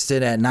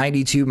consistent at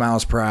 92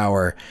 miles per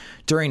hour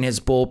during his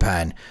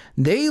bullpen.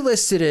 They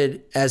listed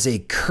it as a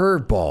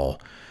curveball.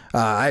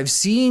 I've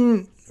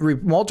seen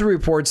multiple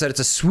reports that it's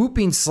a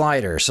swooping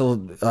slider.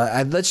 So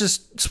let's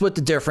just split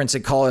the difference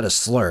and call it a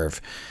slurve.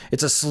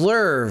 It's a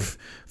slurve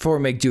for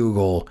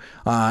McDougal,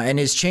 and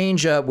his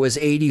changeup was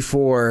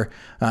 84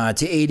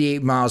 to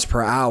 88 miles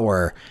per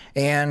hour.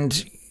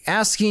 And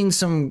asking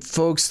some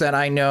folks that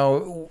I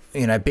know,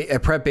 a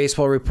Prep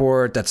Baseball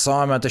Report that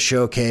saw him at the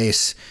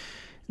showcase,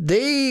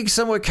 they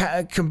somewhat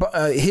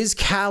his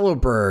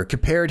caliber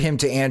compared him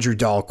to Andrew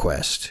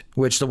Dahlquist,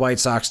 which the White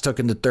Sox took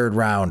in the 3rd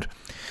round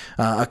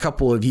a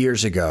couple of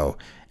years ago.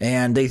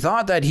 And they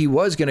thought that he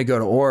was going to go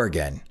to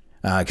Oregon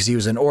because he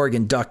was an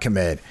Oregon Duck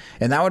commit,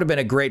 and that would have been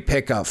a great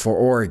pickup for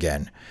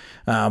Oregon.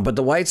 But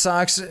the White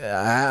Sox,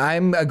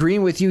 I'm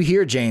agreeing with you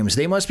here, James.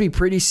 They must be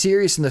pretty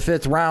serious in the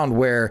 5th round,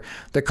 where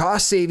the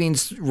cost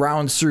savings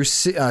rounds through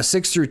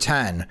 6 through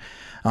 10.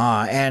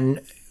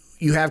 And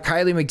you have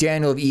Kylie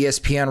McDaniel of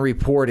ESPN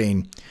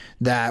reporting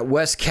that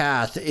Wes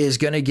Kath is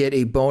going to get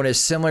a bonus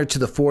similar to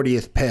the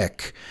 40th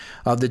pick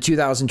of the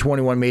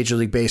 2021 Major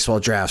League Baseball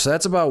draft. So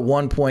that's about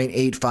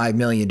 $1.85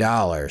 million.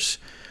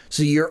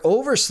 So your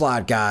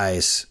overslot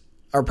guys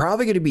are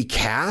probably going to be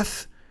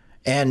Kath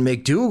and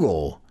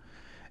McDougal.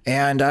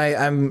 And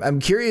I'm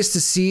curious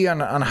to see on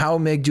how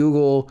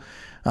McDougal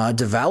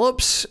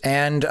develops.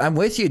 And I'm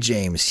with you,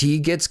 James. He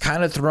gets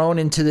kind of thrown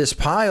into this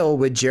pile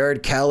with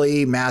Jared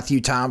Kelly,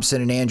 Matthew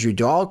Thompson, and Andrew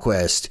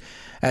Dahlquist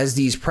as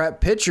these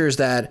prep pitchers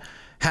that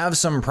have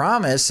some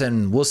promise,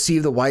 and we'll see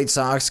if the White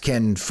Sox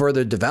can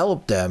further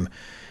develop them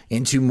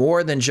into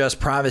more than just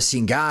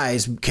promising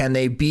guys. Can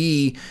they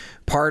be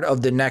part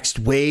of the next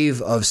wave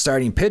of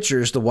starting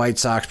pitchers the White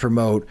Sox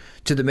promote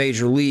to the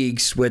major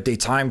leagues with a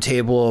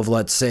timetable of,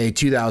 let's say,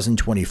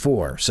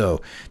 2024?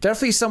 So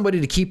definitely somebody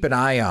to keep an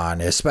eye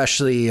on,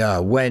 especially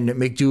when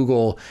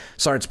McDougal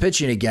starts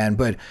pitching again.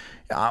 But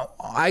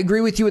I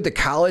agree with you with the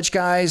college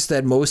guys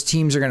that most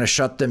teams are going to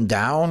shut them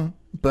down.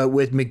 But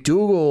with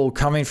McDougal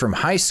coming from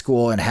high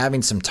school and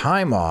having some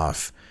time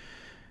off,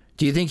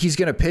 do you think he's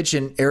going to pitch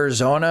in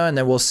Arizona and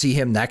then we'll see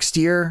him next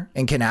year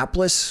in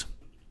Kannapolis?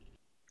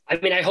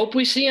 I hope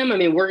we see him.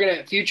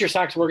 Future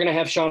Sox, we're going to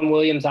have Sean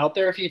Williams out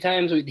there a few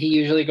times. He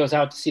usually goes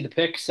out to see the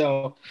pick.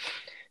 So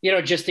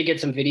just to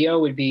get some video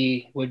would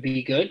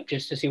be good,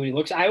 just to see what he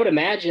looks. I would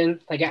imagine,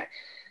 like,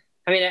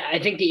 I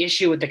think the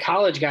issue with the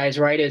college guys,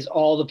 right, is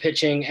all the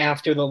pitching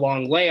after the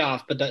long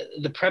layoff, but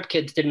the prep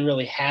kids didn't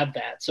really have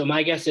that. So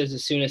my guess is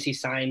as soon as he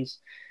signs,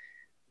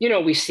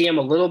 we see him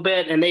a little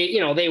bit, and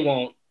they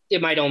won't.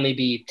 It might only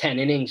be 10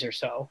 innings or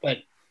so, but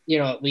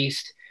at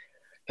least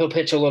he'll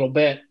pitch a little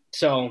bit.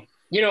 So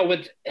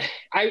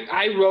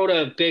I wrote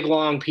a big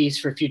long piece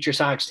for Future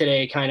Sox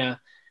today, kind of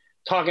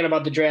talking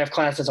about the draft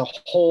class as a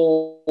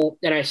whole,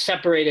 and I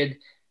separated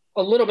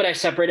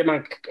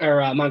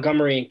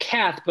Montgomery and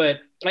Kath,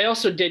 but I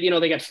also did,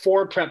 they got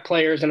 4 prep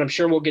players, and I'm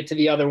sure we'll get to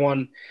the other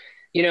one,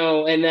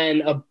 and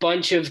then a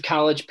bunch of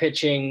college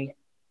pitching.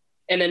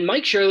 And then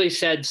Mike Shirley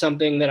said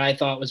something that I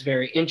thought was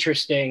very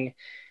interesting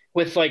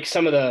with like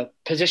some of the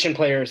position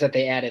players that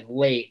they added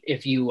late.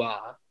 If you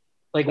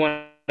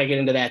want to get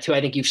into that too,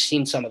 I think you've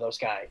seen some of those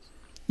guys.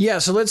 Yeah,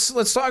 so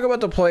let's talk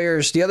about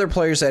the other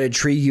players that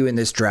intrigue you in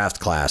this draft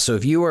class. So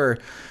if you were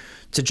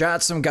to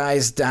jot some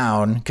guys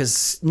down,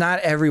 because not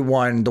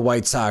everyone the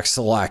White Sox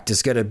select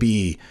is going to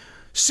be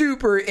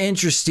super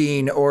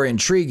interesting or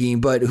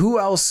intriguing, but who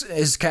else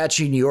is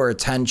catching your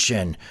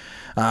attention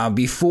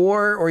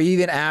before or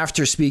even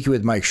after speaking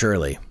with Mike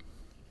Shirley?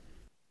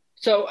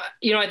 So,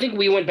 I think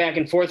we went back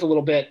and forth a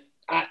little bit.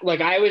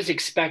 I was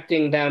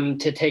expecting them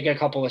to take a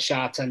couple of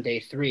shots on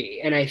day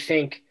 3. And I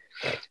think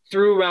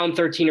through round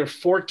 13 or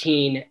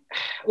 14,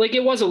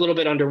 it was a little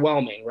bit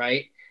underwhelming,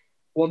 right?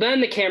 Well,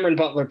 then the Cameron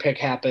Butler pick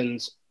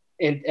happens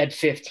at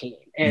 15.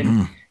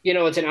 And,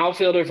 it's an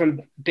outfielder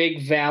from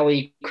Big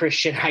Valley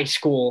Christian High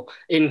School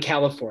in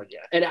California.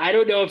 And I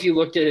don't know if you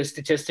looked at his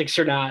statistics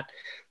or not.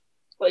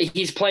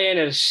 He's playing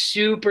at a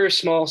super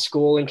small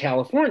school in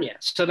California.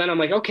 So then I'm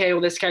like, okay,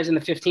 well, this guy's in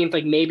the 15th.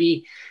 Like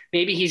maybe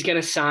he's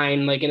going to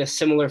sign like in a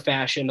similar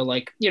fashion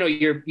to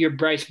your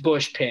Bryce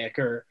Bush pick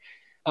or,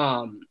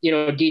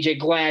 DJ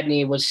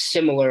Gladney was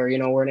similar,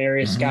 where an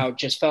area scout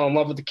just fell in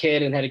love with the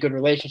kid and had a good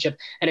relationship.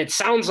 And it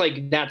sounds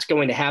like that's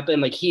going to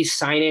happen. Like he's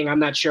signing. I'm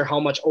not sure how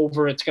much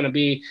over it's going to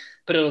be,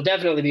 but it'll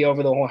definitely be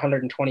over the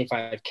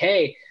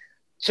 125K.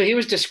 So he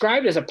was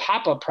described as a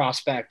pop-up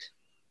prospect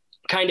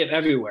kind of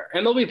everywhere.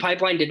 MLB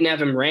Pipeline didn't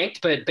have him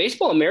ranked, but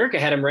Baseball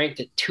America had him ranked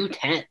at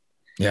 210.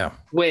 Yeah.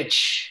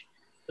 Which,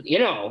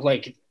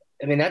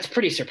 that's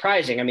pretty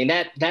surprising.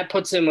 That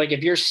puts him,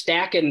 if you're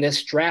stacking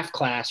this draft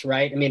class,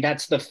 right?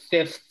 That's the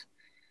 5th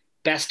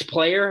best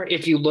player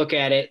if you look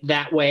at it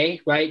that way,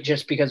 right?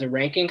 Just because of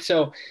ranking.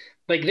 So,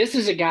 this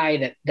is a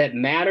guy that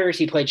matters.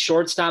 He played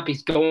shortstop.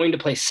 He's going to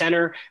play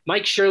center.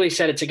 Mike Shirley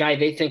said it's a guy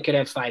they think could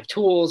have 5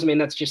 tools.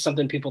 That's just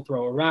something people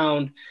throw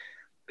around.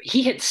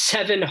 He hit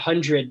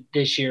 700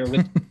 this year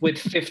with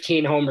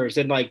 15 homers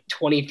in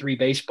 23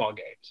 baseball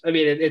games.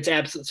 It's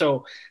absolute.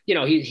 So,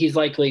 he's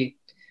likely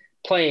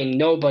playing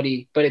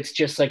nobody, but it's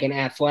just like an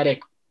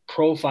athletic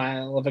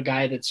profile of a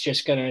guy that's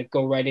just going to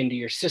go right into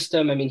your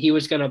system.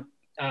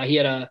 He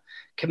had a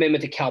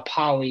commitment to Cal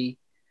Poly.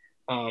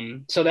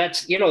 So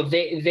that's,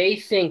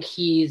 they think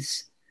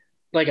he's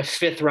like a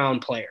 5th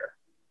round player.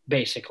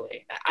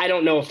 Basically, I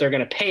don't know if they're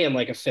going to pay him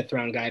like a 5th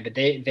round guy, but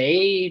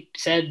they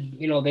said,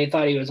 they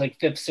thought he was like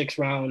 5th, 6th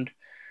round,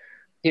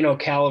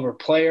 caliber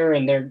player.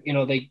 And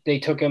they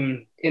took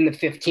him in the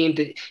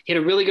 15th. He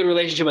had a really good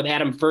relationship with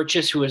Adam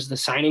Virtus, who was the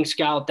signing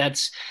scout.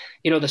 That's,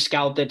 the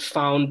scout that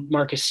found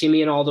Marcus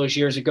Semien all those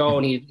years ago.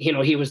 And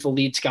he was the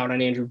lead scout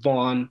on Andrew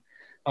Vaughn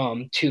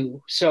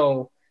too.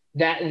 So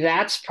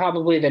that's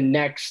probably the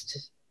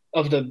next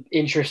of the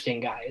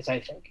interesting guys, I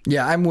think.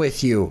 Yeah, I'm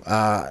with you.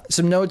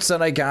 Some notes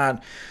that I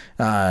got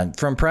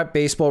from Prep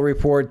Baseball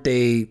Report,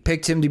 they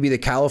picked him to be the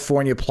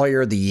California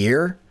Player of the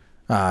Year.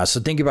 So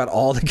think about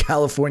all the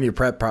California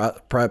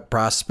prep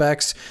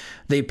prospects.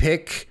 They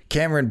pick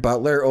Cameron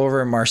Butler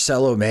over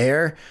Marcelo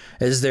Mayer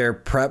as their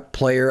prep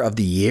player of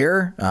the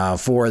year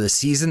for the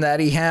season that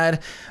he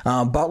had.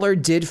 Butler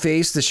did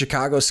face the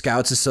Chicago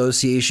Scouts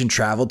Association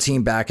travel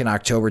team back in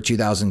October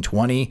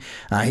 2020.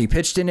 He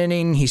pitched an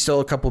inning. He stole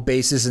a couple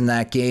bases in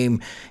that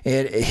game.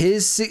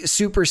 His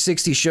Super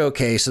 60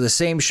 showcase, so the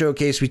same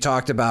showcase we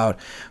talked about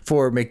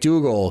for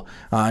McDougal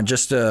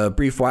just a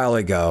brief while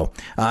ago.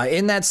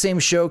 In that same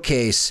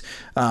showcase,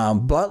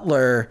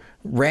 Butler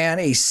ran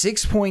a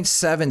 6.7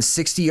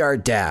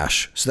 60-yard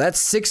dash. So that's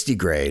 60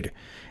 grade.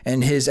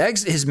 And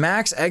his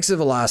max exit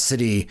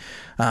velocity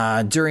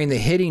during the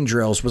hitting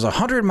drills was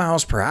 100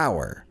 miles per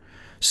hour.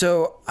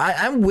 So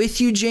I'm with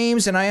you,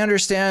 James, and I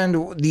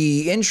understand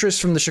the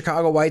interest from the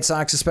Chicago White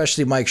Sox,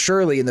 especially Mike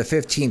Shirley in the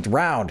 15th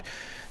round.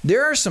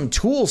 There are some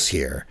tools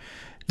here.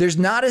 There's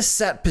not a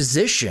set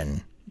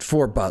position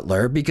for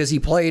Butler because he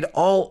played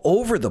all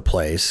over the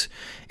place,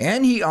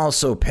 and he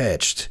also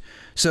pitched.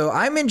 So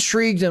I'm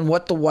intrigued in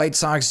what the White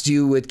Sox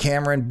do with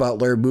Cameron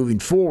Butler moving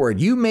forward.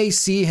 You may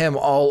see him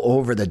all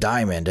over the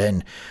diamond,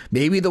 and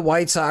maybe the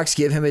White Sox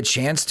give him a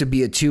chance to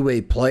be a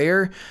two-way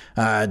player.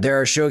 There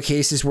are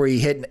showcases where he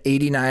hit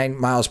 89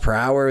 miles per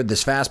hour,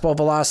 this fastball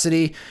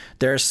velocity.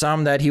 There are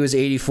some that he was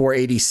 84,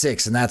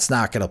 86, and that's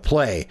not going to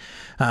play.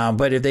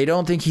 But if they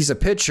don't think he's a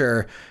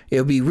pitcher,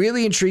 it'll be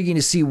really intriguing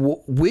to see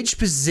which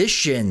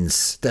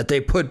positions that they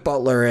put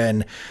Butler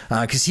in,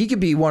 because he could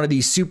be one of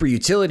these super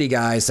utility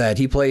guys that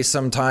he plays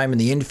sometime in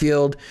the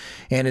infield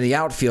and in the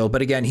outfield.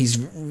 But again,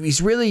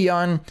 he's really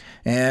young,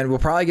 and we'll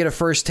probably get a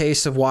first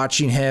taste of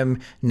watching him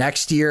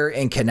next year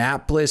in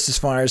Kannapolis as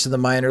far as in the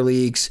minor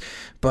leagues.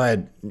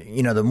 But,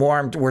 you know, the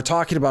more we're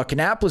talking about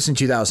Kannapolis in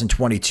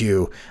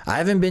 2022, I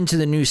haven't been to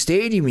the new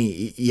stadium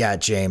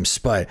yet, James,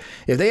 but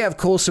if they have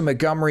Colson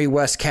Montgomery,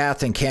 Wes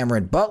Kath, and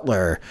Cameron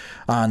Butler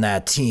on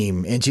that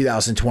team in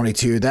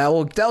 2022,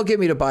 that'll get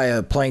me to buy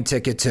a plane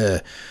ticket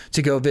to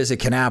go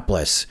visit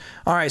Kannapolis.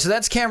 All right, so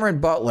that's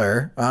Cameron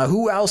Butler.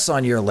 Who else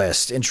on your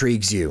list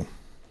intrigues you?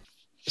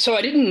 So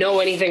I didn't know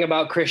anything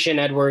about Christian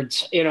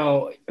Edwards. You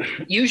know,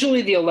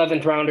 usually the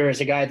 11th rounder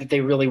is a guy that they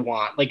really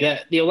want. Like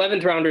that, the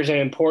 11th rounder is an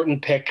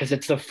important pick because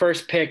it's the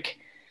first pick,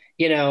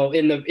 you know,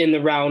 in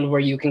the round where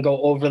you can go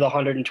over the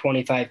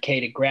 125K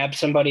to grab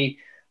somebody.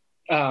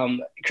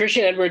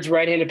 Christian Edwards,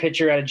 right-handed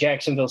pitcher out of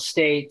Jacksonville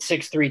State,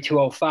 6'3",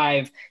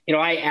 205. You know,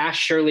 I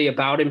asked Shirley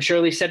about him.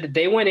 Shirley said that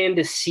they went in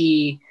to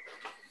see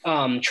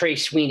Trey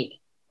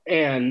Sweeney,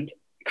 and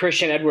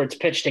Christian Edwards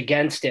pitched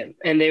against him,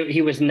 and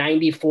he was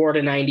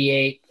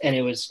 94-98, and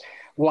it was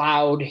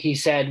loud, he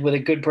said, with a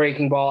good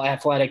breaking ball,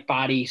 athletic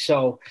body.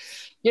 So,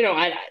 you know,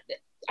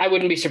 I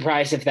wouldn't be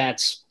surprised if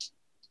that's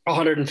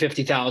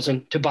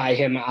 $150,000 to buy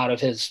him out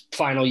of his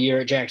final year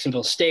at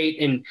Jacksonville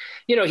State. And,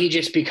 you know, he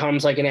just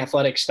becomes like an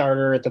athletic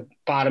starter at the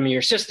bottom of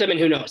your system. And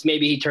who knows,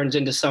 maybe he turns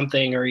into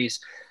something, or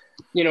he's,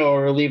 you know, a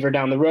reliever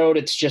down the road.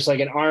 It's just like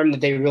an arm that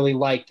they really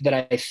liked that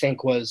I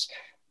think was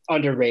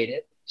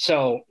underrated.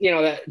 So, you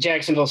know, that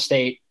Jacksonville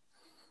State,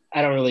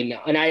 I don't really know.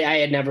 And I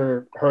had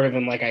never heard of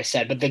him, like I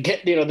said, but the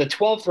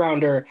 12th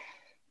rounder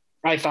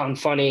I found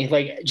funny.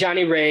 Like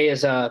Johnny Ray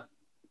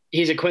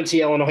he's a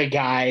Quincy, Illinois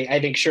guy. I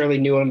think Shirley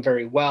knew him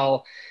very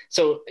well.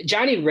 So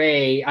Johnny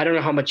Ray, I don't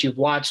know how much you've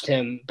watched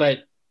him, but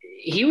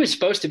he was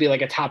supposed to be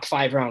like a top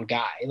 5 round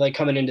guy, like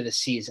coming into the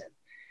season.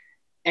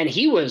 And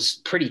he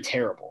was pretty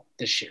terrible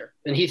this year.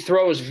 And he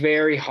throws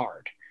very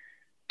hard,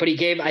 but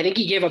I think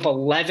he gave up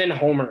 11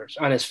 homers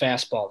on his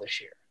fastball this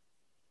year.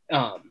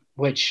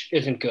 Which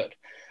isn't good.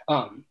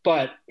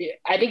 But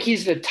I think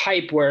he's the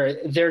type where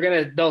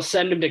they'll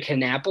send him to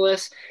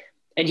Kannapolis,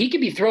 and he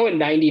could be throwing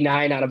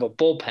 99 out of a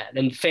bullpen,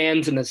 and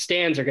fans in the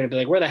stands are going to be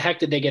like, where the heck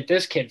did they get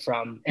this kid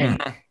from?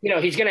 And, you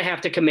know, he's going to have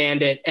to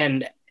command it.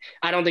 And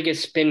I don't think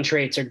his spin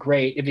traits are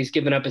great if he's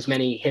given up as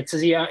many hits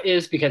as he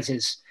is, because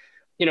his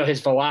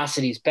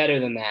velocity is better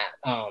than that.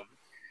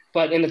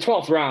 But in the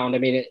 12th round, I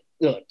mean,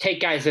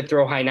 take guys that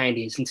throw high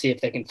 90s and see if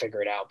they can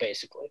figure it out,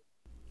 basically.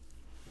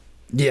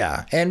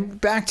 Yeah, and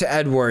back to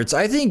Edwards.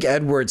 I think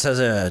Edwards has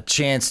a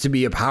chance to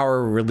be a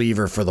power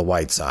reliever for the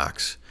White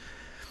Sox,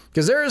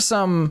 because there are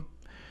some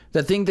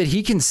that think that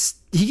he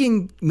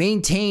can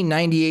maintain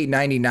 98,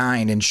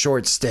 99 in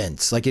short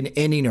stints, like an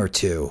inning or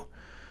two.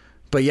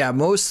 But yeah,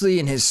 mostly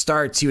in his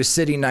starts, he was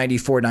sitting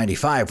 94,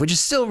 95, which is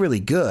still really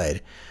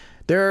good.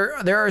 There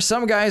are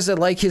some guys that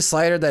like his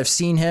slider that have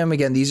seen him.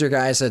 Again, these are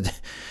guys that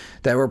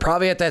were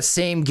probably at that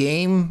same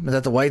game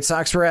that the White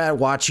Sox were at,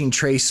 watching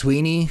Trey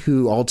Sweeney,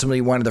 who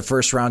ultimately won in the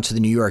first round to the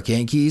New York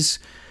Yankees.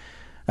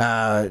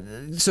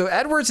 So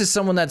Edwards is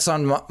someone that's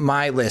on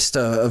my list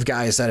of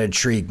guys that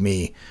intrigue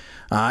me.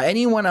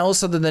 Anyone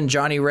else other than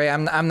Johnny Ray,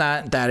 I'm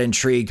not that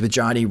intrigued with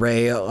Johnny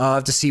Ray. I'll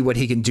have to see what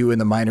he can do in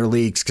the minor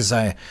leagues, because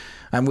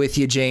I'm with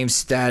you,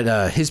 James,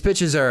 that his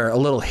pitches are a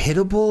little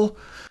hittable.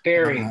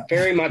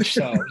 Very much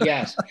so.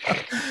 Yes.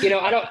 You know,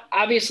 I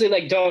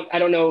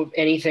don't know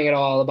anything at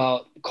all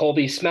about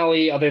Colby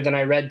Smelly, other than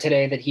I read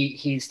today that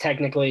he's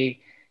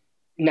technically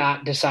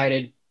not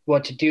decided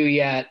what to do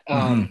yet.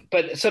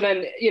 But so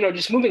then, you know,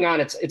 just moving on,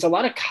 it's a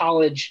lot of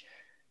college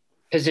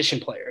position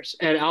players,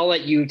 and I'll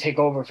let you take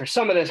over for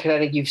some of this, because I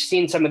think you've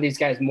seen some of these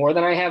guys more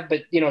than I have.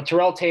 But, you know,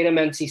 Terrell Tatum,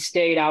 NC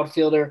State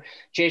outfielder,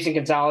 Jason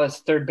Gonzalez,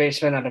 third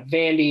baseman out of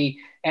Vandy,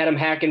 Adam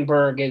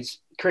Hackenberg is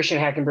Christian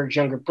Hackenberg's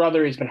younger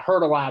brother. He's been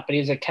hurt a lot, but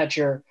he's a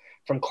catcher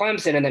from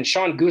Clemson. And then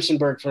Sean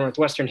Goosenberg from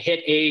Northwestern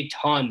hit a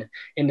ton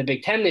in the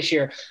Big Ten this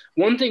year.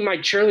 One thing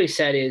Mike Shirley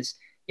said is,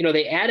 you know,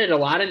 they added a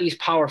lot of these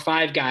Power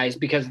 5 guys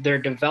because they're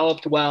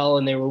developed well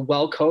and they were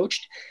well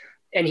coached.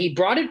 And he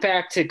brought it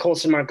back to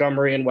Colson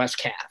Montgomery and Wes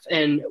Kath.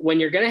 And when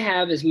you're going to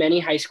have as many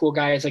high school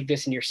guys like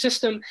this in your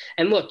system,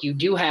 and look, you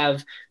do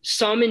have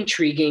some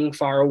intriguing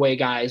faraway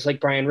guys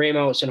like Brian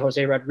Ramos and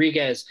Jose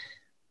Rodriguez,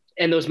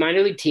 and those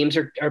minor league teams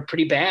are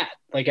pretty bad,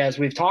 like as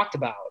we've talked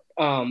about.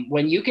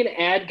 When you can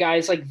add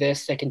guys like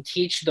this that can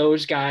teach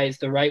those guys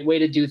the right way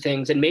to do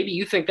things, and maybe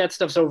you think that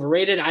stuff's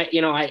overrated.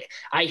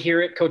 I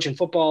hear it coaching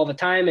football all the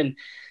time, and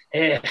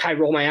I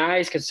roll my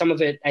eyes because some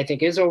of it I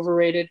think is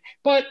overrated,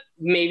 but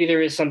maybe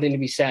there is something to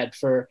be said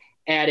for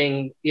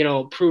adding,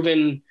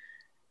 proven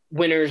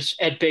winners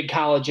at big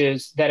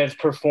colleges that have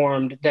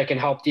performed that can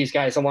help these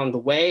guys along the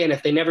way. And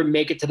if they never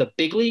make it to the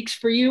big leagues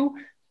for you,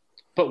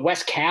 but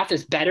Wes Kath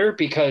is better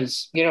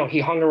because, he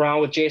hung around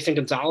with Jason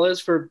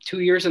Gonzalez for 2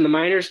 years in the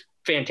minors.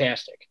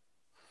 Fantastic.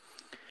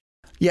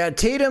 Yeah,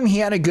 Tatum, he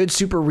had a good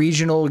super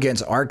regional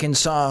against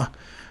Arkansas.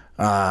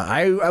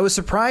 I was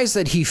surprised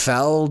that he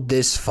fell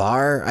this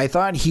far. I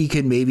thought he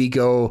could maybe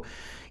go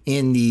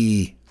in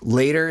the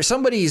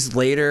somebody's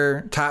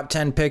later top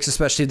 10 picks,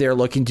 especially if they're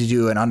looking to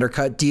do an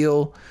undercut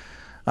deal.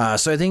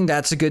 So I think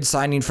that's a good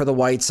signing for the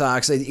White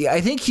Sox. I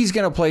think he's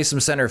going to play some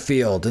center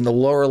field in the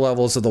lower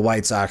levels of the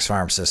White Sox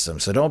farm system.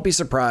 So don't be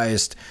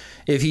surprised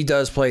if he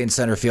does play in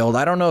center field.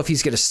 I don't know if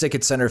he's going to stick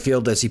at center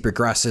field as he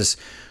progresses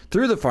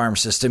through the farm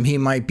system. He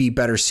might be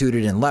better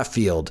suited in left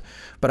field,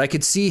 but I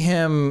could see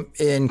him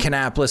in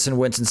Kannapolis and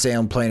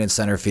Winston-Salem playing in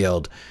center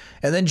field.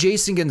 And then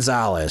Jason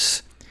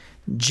Gonzalez.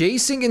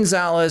 Jason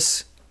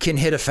Gonzalez can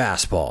hit a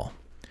fastball.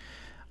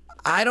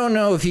 I don't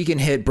know if he can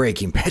hit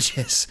breaking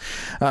pitches.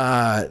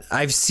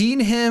 I've seen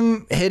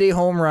him hit a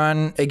home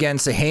run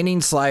against a hanging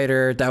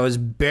slider that was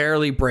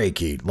barely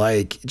breaking,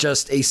 like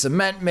just a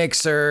cement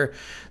mixer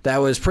that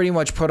was pretty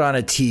much put on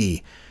a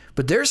tee.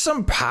 But there's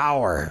some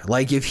power.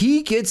 Like if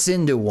he gets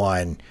into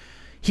one,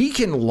 he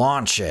can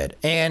launch it.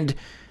 And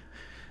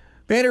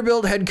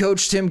Vanderbilt head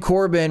coach Tim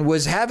Corbin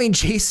was having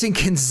Jason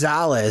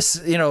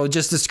Gonzalez,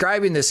 just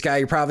describing this guy.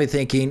 You're probably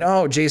thinking,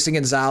 oh, Jason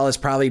Gonzalez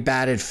probably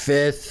batted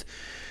fifth,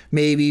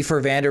 maybe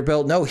for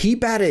Vanderbilt. No, he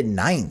batted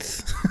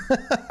ninth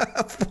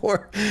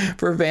for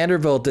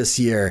Vanderbilt this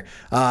year.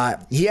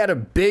 He had a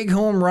big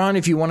home run,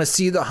 if you want to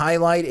see the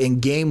highlight, in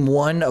Game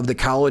 1 of the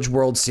College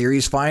World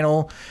Series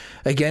final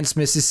against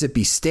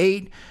Mississippi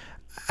State.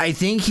 I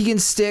think he can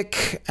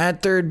stick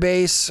at third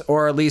base,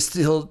 or at least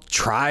he'll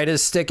try to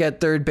stick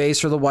at third base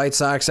for the White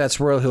Sox. That's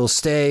where he'll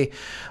stay,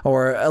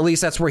 or at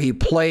least that's where he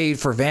played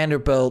for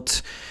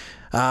Vanderbilt.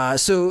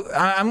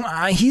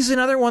 So he's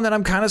another one that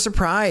I'm kind of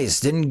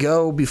surprised didn't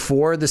go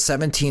before the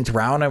 17th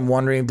round. I'm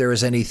wondering if there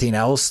was anything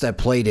else that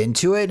played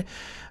into it,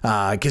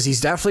 because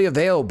he's definitely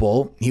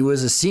available. He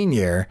was a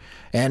senior,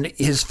 and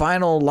his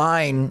final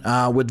line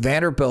with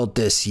Vanderbilt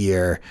this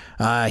year,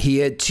 he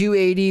hit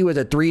 280 with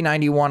a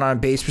 391 on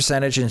base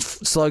percentage and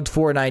slugged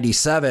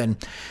 497.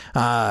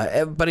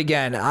 But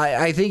again,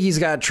 I think he's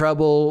got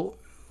trouble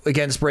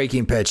against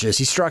breaking pitches.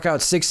 He struck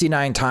out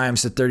 69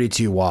 times to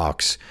 32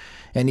 walks.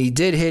 And he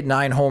did hit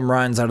 9 home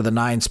runs out of the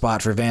 9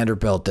 spot for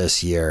Vanderbilt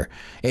this year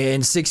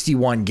in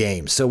 61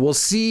 games. So we'll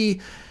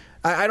see.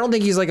 I don't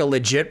think he's like a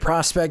legit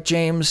prospect,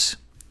 James,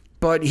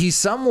 but he's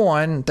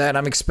someone that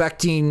I'm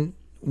expecting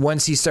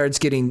once he starts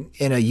getting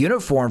in a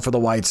uniform for the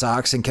White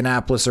Sox in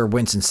Kannapolis or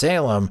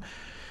Winston-Salem,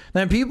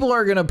 then people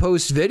are going to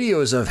post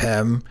videos of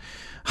him,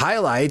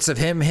 highlights of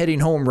him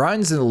hitting home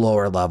runs in the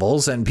lower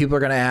levels, and people are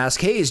going to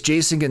ask, hey, is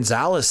Jason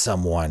Gonzalez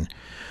someone?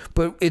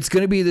 But it's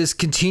going to be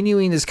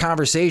continuing this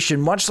conversation,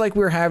 much like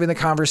we were having the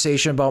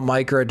conversation about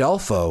Mike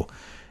Adolfo.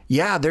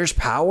 Yeah, there's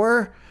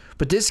power,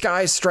 but this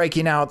guy's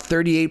striking out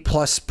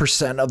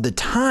 38+% of the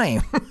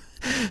time.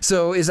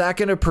 So is that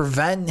going to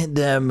prevent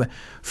them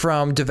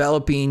from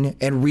developing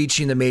and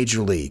reaching the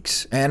major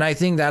leagues? And I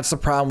think that's the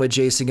problem with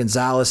Jason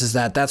Gonzalez, is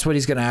that's what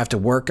he's going to have to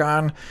work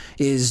on,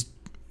 is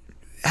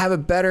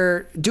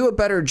do a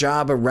better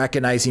job of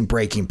recognizing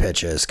breaking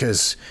pitches.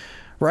 Because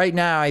right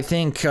now, I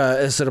think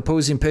as an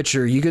opposing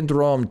pitcher, you can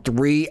throw him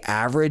 3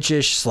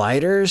 average-ish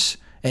sliders,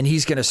 and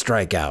he's going to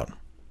strike out.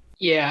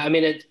 Yeah, I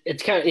mean,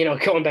 it's kind of,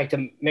 going back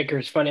to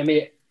Micker's funny. I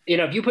mean,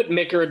 if you put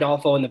Micker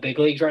Adolfo in the big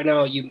leagues right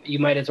now, you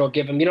might as well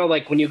give him,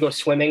 like when you go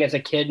swimming as a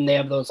kid and they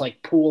have those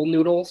like pool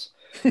noodles.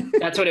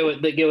 That's what it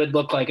would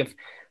look like. If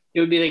it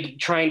would be like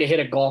trying to hit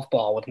a golf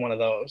ball with one of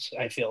those,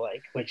 I feel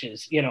like, which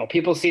is,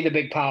 people see the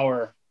big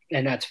power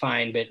and that's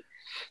fine, but,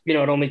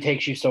 it only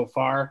takes you so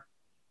far.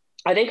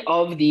 I think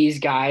of these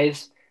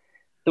guys,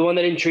 the one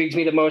that intrigues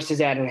me the most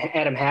is Adam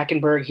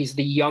Hackenberg. He's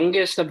the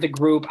youngest of the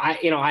group.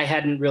 I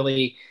hadn't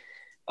really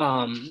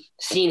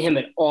seen him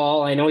at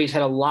all. I know he's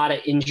had a lot of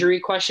injury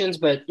questions,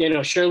 but,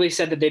 Shirley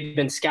said that they've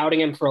been scouting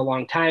him for a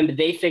long time, but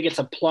they think it's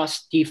a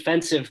plus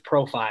defensive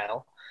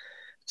profile.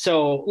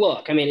 So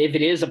look, I mean, if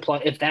it is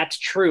if that's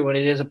true and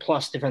it is a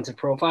plus defensive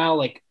profile,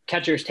 like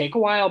catchers take a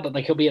while, but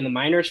like he'll be in the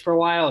minors for a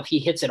while. If he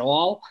hits it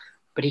all,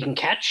 but he can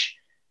catch,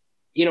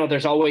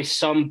 there's always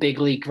some big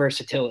league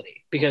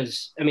versatility,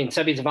 because I mean,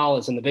 Seby Zavala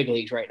is in the big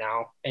leagues right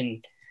now.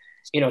 And,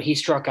 he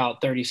struck out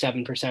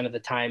 37% of the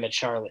time at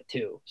Charlotte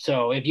too.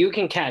 So if you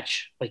can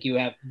catch, like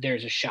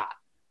there's a shot.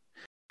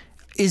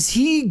 Is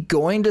he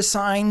going to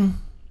sign?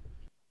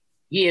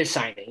 He is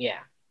signing. Yeah.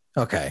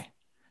 Okay.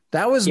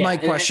 That was my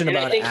question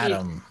about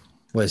Adam.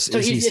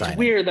 It's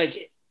weird.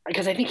 Like,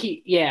 because I think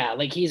he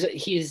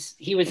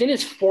was in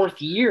his 4th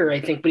year,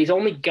 I think, but he's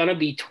only going to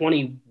be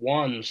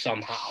 21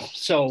 somehow.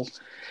 So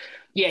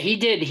yeah, he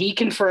did. He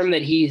confirmed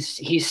that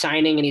he's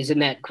signing and he's in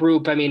that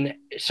group. I mean,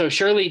 so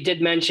Shirley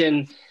did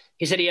mention,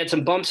 he said he had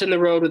some bumps in the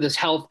road with his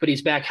health, but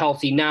he's back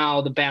healthy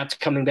now. The bat's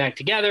coming back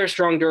together,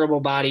 strong, durable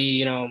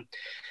body,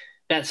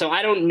 So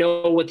I don't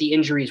know what the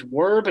injuries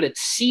were, but it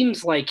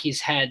seems like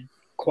he's had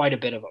quite a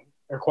bit of them,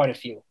 or quite a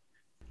few.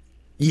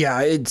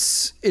 Yeah,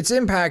 it's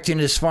impacting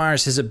as far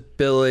as his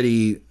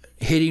ability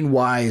hitting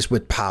wise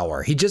with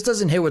power. He just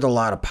doesn't hit with a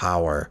lot of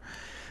power.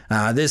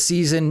 This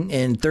season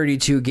in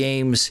 32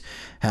 games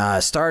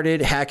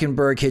started,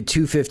 Hackenberg hit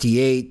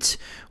 .258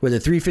 with a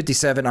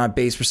 .357 on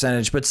base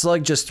percentage, but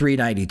slugged just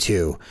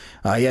 .392.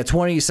 He had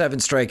 27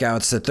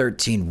 strikeouts to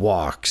 13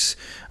 walks.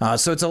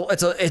 So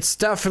it's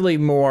definitely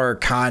more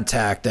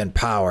contact than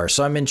power.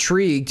 So I'm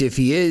intrigued if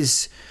he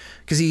is,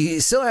 because he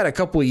still had a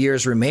couple of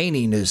years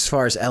remaining as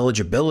far as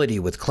eligibility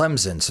with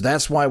Clemson. So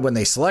that's why when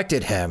they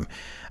selected him,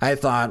 I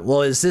thought,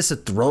 well, is this a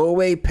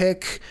throwaway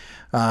pick?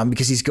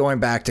 Because he's going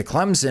back to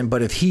Clemson.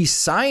 But if he's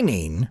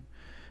signing,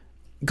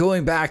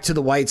 going back to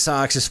the White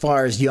Sox as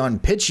far as young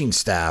pitching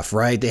staff,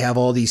 right? They have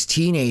all these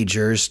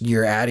teenagers.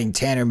 You're adding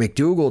Tanner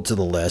McDougal to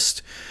the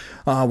list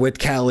with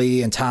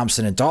Kelly and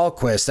Thompson and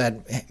Dahlquist.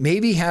 That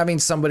maybe having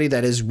somebody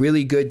that is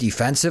really good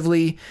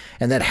defensively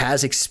and that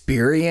has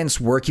experience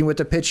working with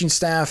the pitching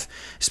staff,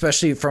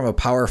 especially from a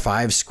Power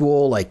 5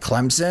 school like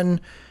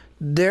Clemson,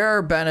 there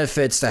are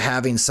benefits to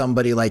having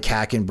somebody like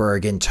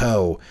Hackenberg in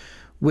tow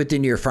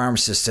within your farm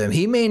system.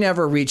 He may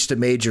never reach the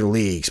major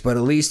leagues, but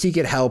at least he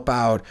could help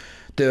out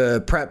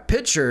the prep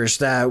pitchers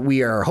that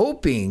we are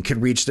hoping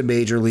could reach the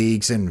major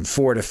leagues in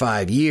 4 to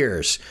 5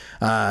 years.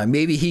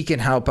 Maybe he can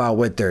help out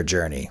with their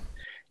journey.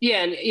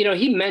 Yeah, and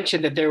he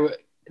mentioned that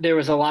there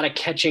was a lot of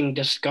catching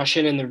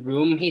discussion in the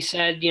room, he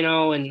said,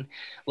 and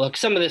look,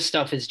 some of this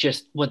stuff is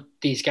just what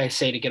these guys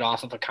say to get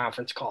off of a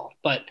conference call.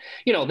 But,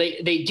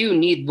 they do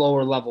need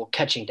lower level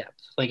catching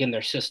depth, like in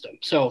their system.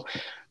 So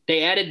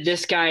they added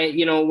this guy,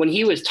 when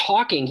he was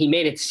talking, he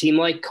made it seem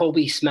like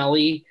Kobe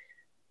Smelly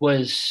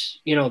was,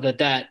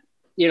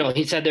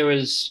 he said there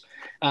was,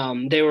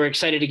 they were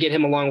excited to get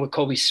him along with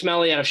Kobe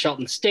Smelly out of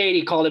Shelton State.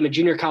 He called him a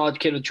junior college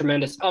kid with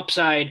tremendous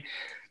upside.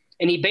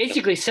 And he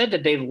basically said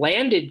that they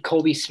landed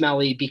Kobe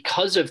Smelly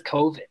because of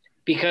COVID,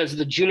 because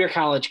the junior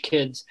college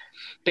kids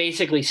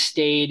basically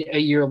stayed a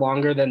year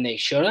longer than they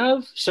should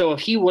have. So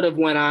if he would have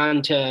went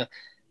on to,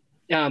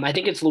 I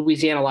think it's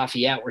Louisiana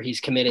Lafayette where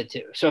he's committed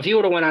to. So if he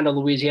would have went on to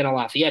Louisiana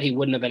Lafayette, he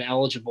wouldn't have been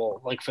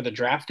eligible for the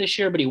draft this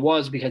year, but he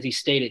was because he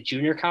stayed at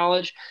junior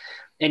college.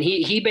 And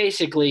he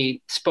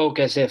basically spoke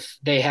as if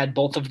they had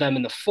both of them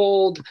in the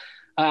fold.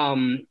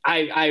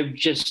 I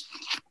just,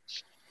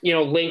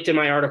 linked in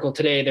my article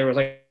today, there was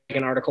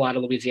an article out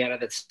of Louisiana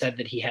that said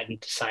that he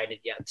hadn't decided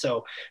yet.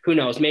 So who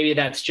knows? Maybe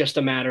that's just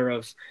a matter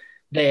of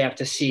they have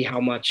to see how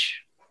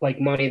much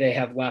money they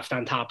have left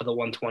on top of the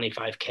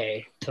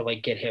 $125K to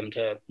get him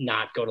to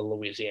not go to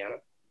Louisiana.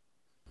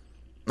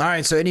 All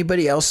right. So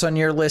anybody else on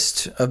your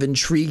list of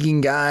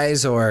intriguing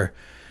guys or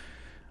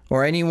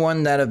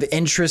anyone that of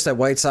interest that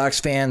White Sox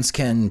fans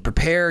can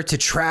prepare to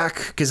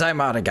track? Because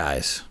I'm out of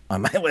guys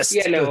on my list.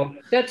 Yeah, no,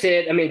 that's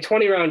it.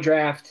 20-round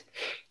draft,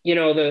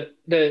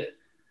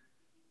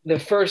 the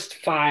first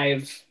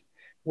 5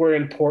 were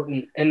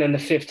important, and then the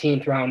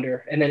 15th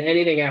rounder, and then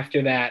anything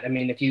after that.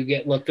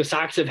 If the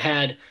Sox have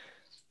had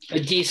a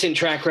decent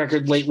track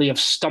record lately of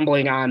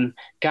stumbling on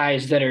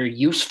guys that are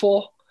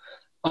useful.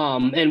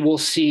 And we'll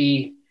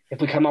see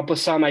if we come up with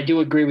some. I do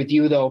agree with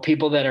you, though.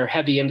 People that are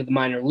heavy into the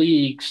minor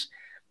leagues,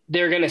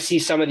 they're going to see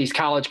some of these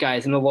college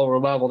guys in the lower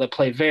level that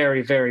play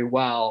very, very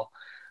well.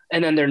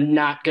 And then they're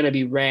not going to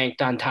be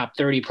ranked on top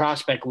 30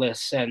 prospect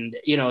lists. And,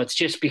 it's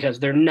just because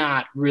they're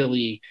not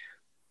really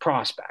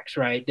prospects,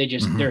 right? They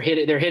just, they're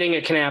hitting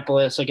at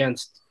Kannapolis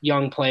against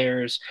young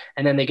players,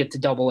 and then they get to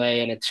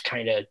Double-A, and it's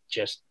kind of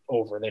just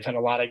over. They've had a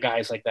lot of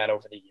guys like that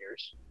over the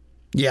years.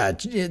 Yeah,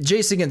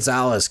 Jason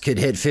Gonzalez could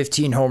hit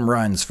 15 home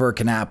runs for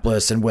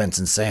Kannapolis and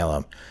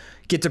Winston-Salem.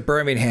 Get to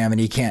Birmingham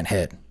and he can't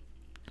hit.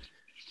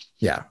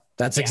 Yeah,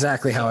 that's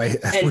exactly how I.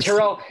 And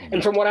Terrell,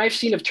 and from what I've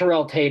seen of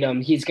Terrell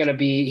Tatum, he's gonna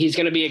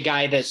be a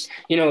guy that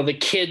the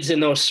kids in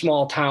those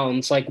small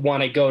towns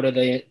want to go to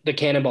the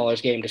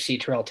Cannonballers game to see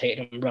Terrell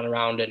Tatum run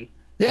around and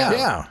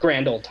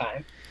grand old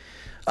time.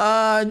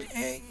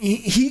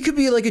 He could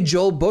be like a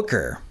Joel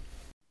Booker.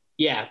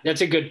 Yeah, that's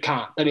a good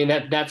comp.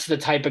 That's the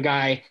type of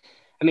guy.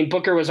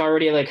 Booker was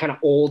already kind of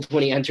old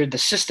when he entered the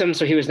system,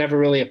 so he was never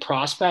really a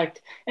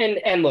prospect.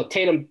 And look,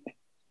 Tatum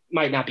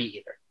might not be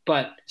either.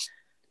 But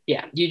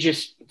yeah,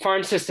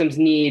 farm systems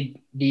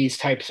need these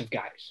types of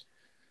guys.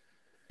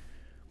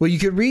 Well, you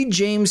could read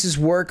James's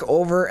work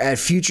over at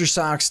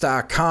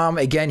FutureSox.com.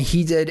 Again,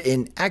 he did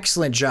an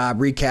excellent job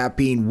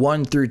recapping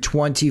 1 through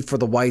 20 for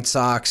the White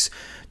Sox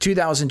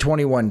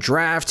 2021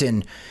 draft,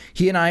 and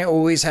he and I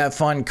always have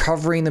fun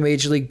covering the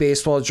Major League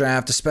Baseball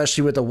draft,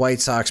 especially with the White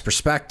Sox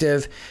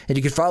perspective. And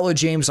you can follow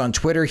James on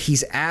Twitter.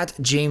 He's at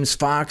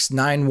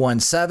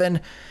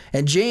JamesFox917.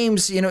 And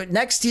James,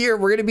 next year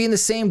we're going to be in the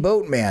same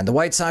boat, man. The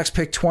White Sox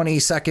picked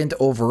 22nd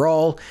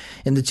overall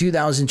in the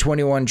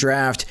 2021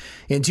 draft.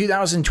 In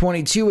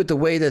 2022, with the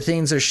way that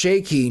things are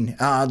shaking,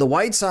 the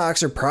White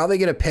Sox are probably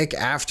going to pick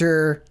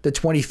after the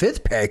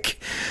 25th pick.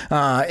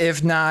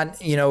 If not,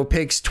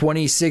 picks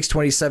 26,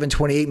 27, 27,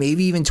 28,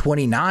 maybe even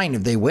 29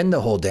 if they win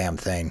the whole damn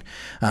thing.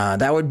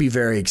 That would be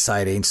very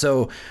exciting.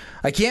 So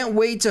I can't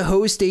wait to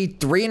host a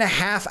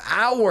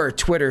 3.5-hour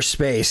Twitter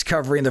space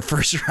covering the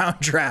first round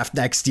draft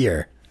next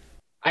year.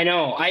 I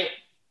know.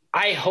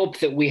 I hope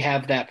that we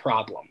have that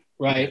problem.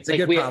 Right. It's a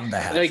good problem to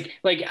have.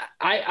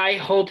 I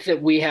hope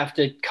that we have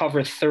to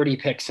cover 30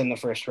 picks in the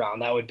first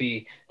round. That would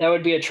be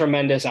a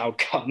tremendous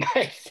outcome,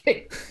 I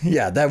think.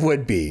 Yeah, that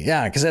would be.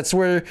 Yeah, because that's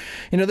where,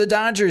 the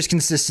Dodgers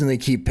consistently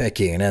keep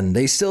picking and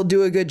they still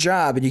do a good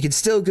job and you can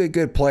still get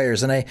good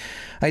players. And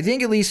I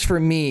think, at least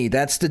for me,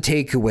 that's the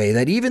takeaway,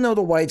 that even though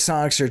the White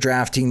Sox are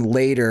drafting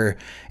later,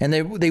 and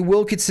they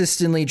will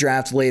consistently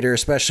draft later,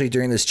 especially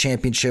during this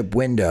championship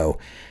window,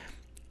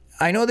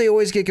 I know they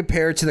always get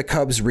compared to the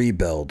Cubs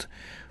rebuild.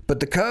 But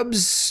the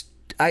Cubs,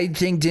 I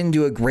think, didn't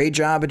do a great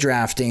job of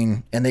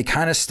drafting, and they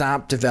kind of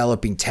stopped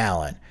developing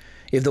talent.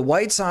 If the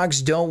White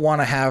Sox don't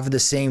want to have the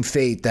same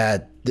fate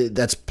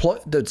that's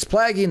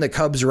plaguing the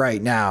Cubs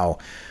right now,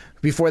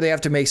 before they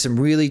have to make some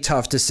really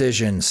tough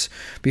decisions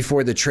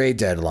before the trade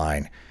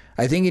deadline,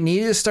 I think it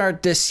needed to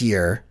start this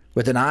year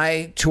with an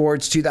eye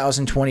towards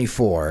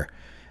 2024.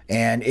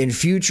 And in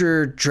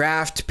future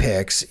draft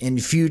picks, in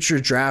future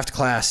draft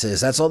classes,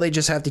 that's all they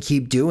just have to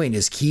keep doing,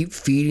 is keep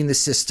feeding the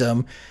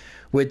system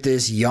with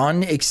this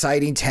young,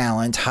 exciting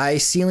talent, high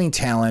ceiling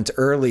talent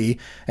early.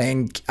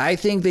 And I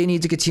think they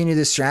need to continue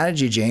this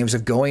strategy, James,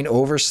 of going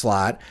over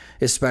slot,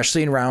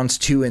 especially in rounds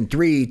 2 and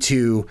 3,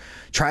 to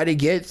try to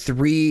get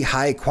 3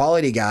 high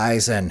quality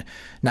guys and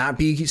not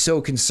be so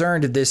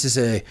concerned if this is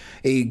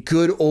a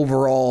good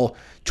overall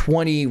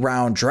 20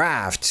 round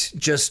draft.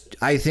 Just,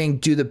 I think,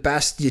 do the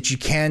best that you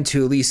can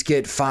to at least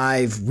get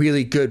 5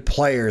 really good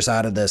players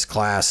out of this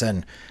class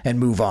and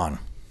move on.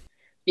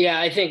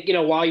 Yeah, I think,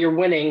 while you're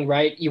winning,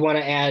 right, you want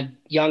to add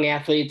young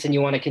athletes and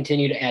you want to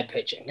continue to add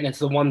pitching. And it's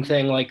the one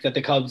thing that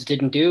the Cubs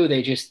didn't do.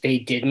 They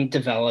didn't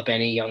develop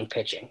any young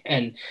pitching.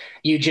 And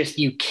you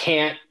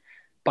can't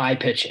buy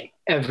pitching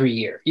every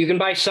year. You can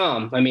buy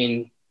some,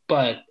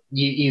 but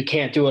you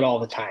can't do it all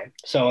the time.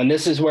 So, and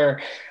this is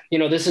where,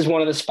 this is one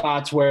of the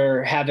spots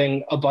where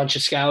having a bunch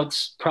of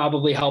scouts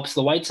probably helps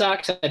the White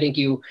Sox. I think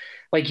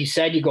like you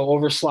said, you go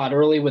over slot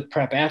early with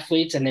prep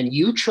athletes, and then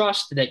you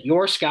trust that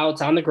your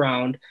scouts on the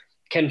ground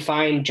can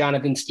find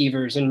Jonathan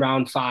Stevers in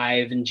round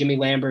 5 and Jimmy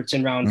Lambert's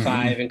in round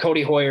 5 and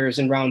Cody Hoyer's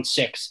in round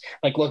 6.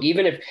 Look,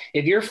 even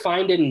if you're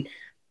finding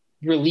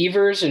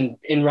relievers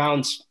in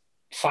rounds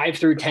 5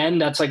 through 10,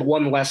 that's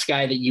one less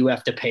guy that you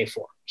have to pay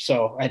for.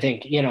 So I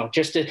think,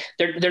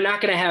 they're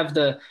not going to have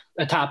a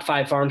top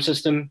 5 farm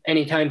system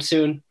anytime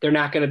soon. They're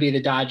not going to be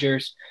the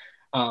Dodgers.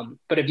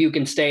 But if you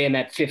can stay in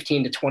that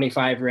 15 to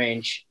 25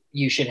 range,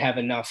 you should have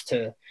enough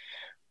to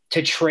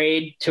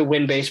trade to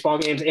win baseball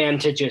games and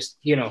to just,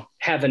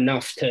 have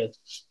enough to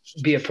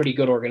be a pretty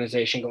good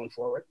organization going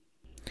forward.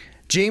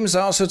 James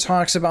also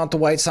talks about the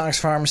White Sox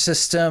farm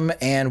system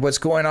and what's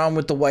going on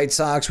with the White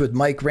Sox with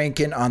Mike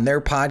Rankin on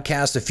their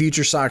podcast, the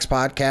Future Sox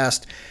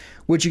podcast,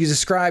 which you can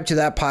subscribe to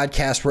that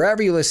podcast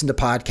wherever you listen to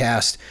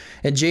podcasts.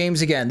 And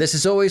James, again, this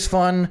is always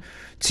fun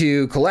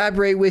to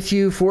collaborate with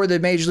you for the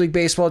Major League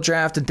Baseball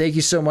draft. And thank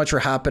you so much for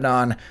hopping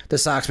on the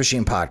Sox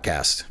Machine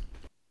podcast.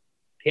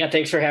 Yeah,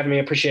 thanks for having me.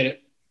 I appreciate it.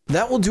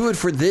 That will do it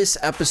for this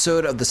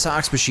episode of the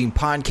Sox Machine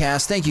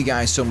podcast. Thank you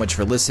guys so much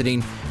for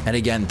listening. And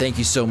again, thank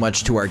you so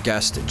much to our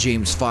guest,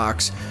 James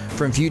Fox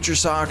from Future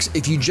Sox.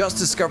 If you just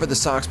discovered the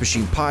Sox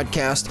Machine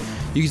podcast,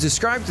 you can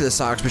subscribe to the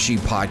Sox Machine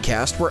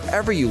podcast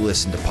wherever you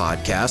listen to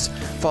podcasts.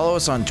 Follow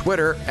us on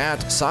Twitter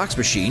at Sox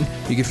Machine.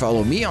 You can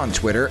follow me on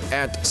Twitter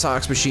at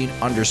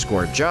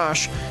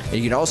SoxMachine_Josh. And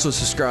you can also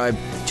subscribe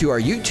to our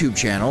YouTube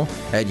channel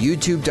at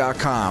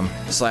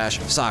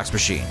youtube.com/Sox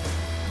Machine.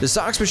 The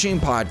Sox Machine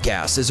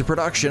podcast is a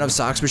production of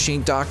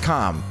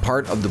SoxMachine.com,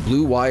 part of the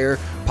Blue Wire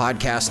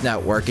Podcast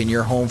Network, and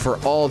your home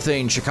for all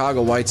things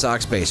Chicago White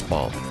Sox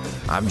baseball.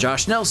 I'm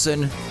Josh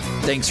Nelson.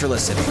 Thanks for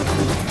listening.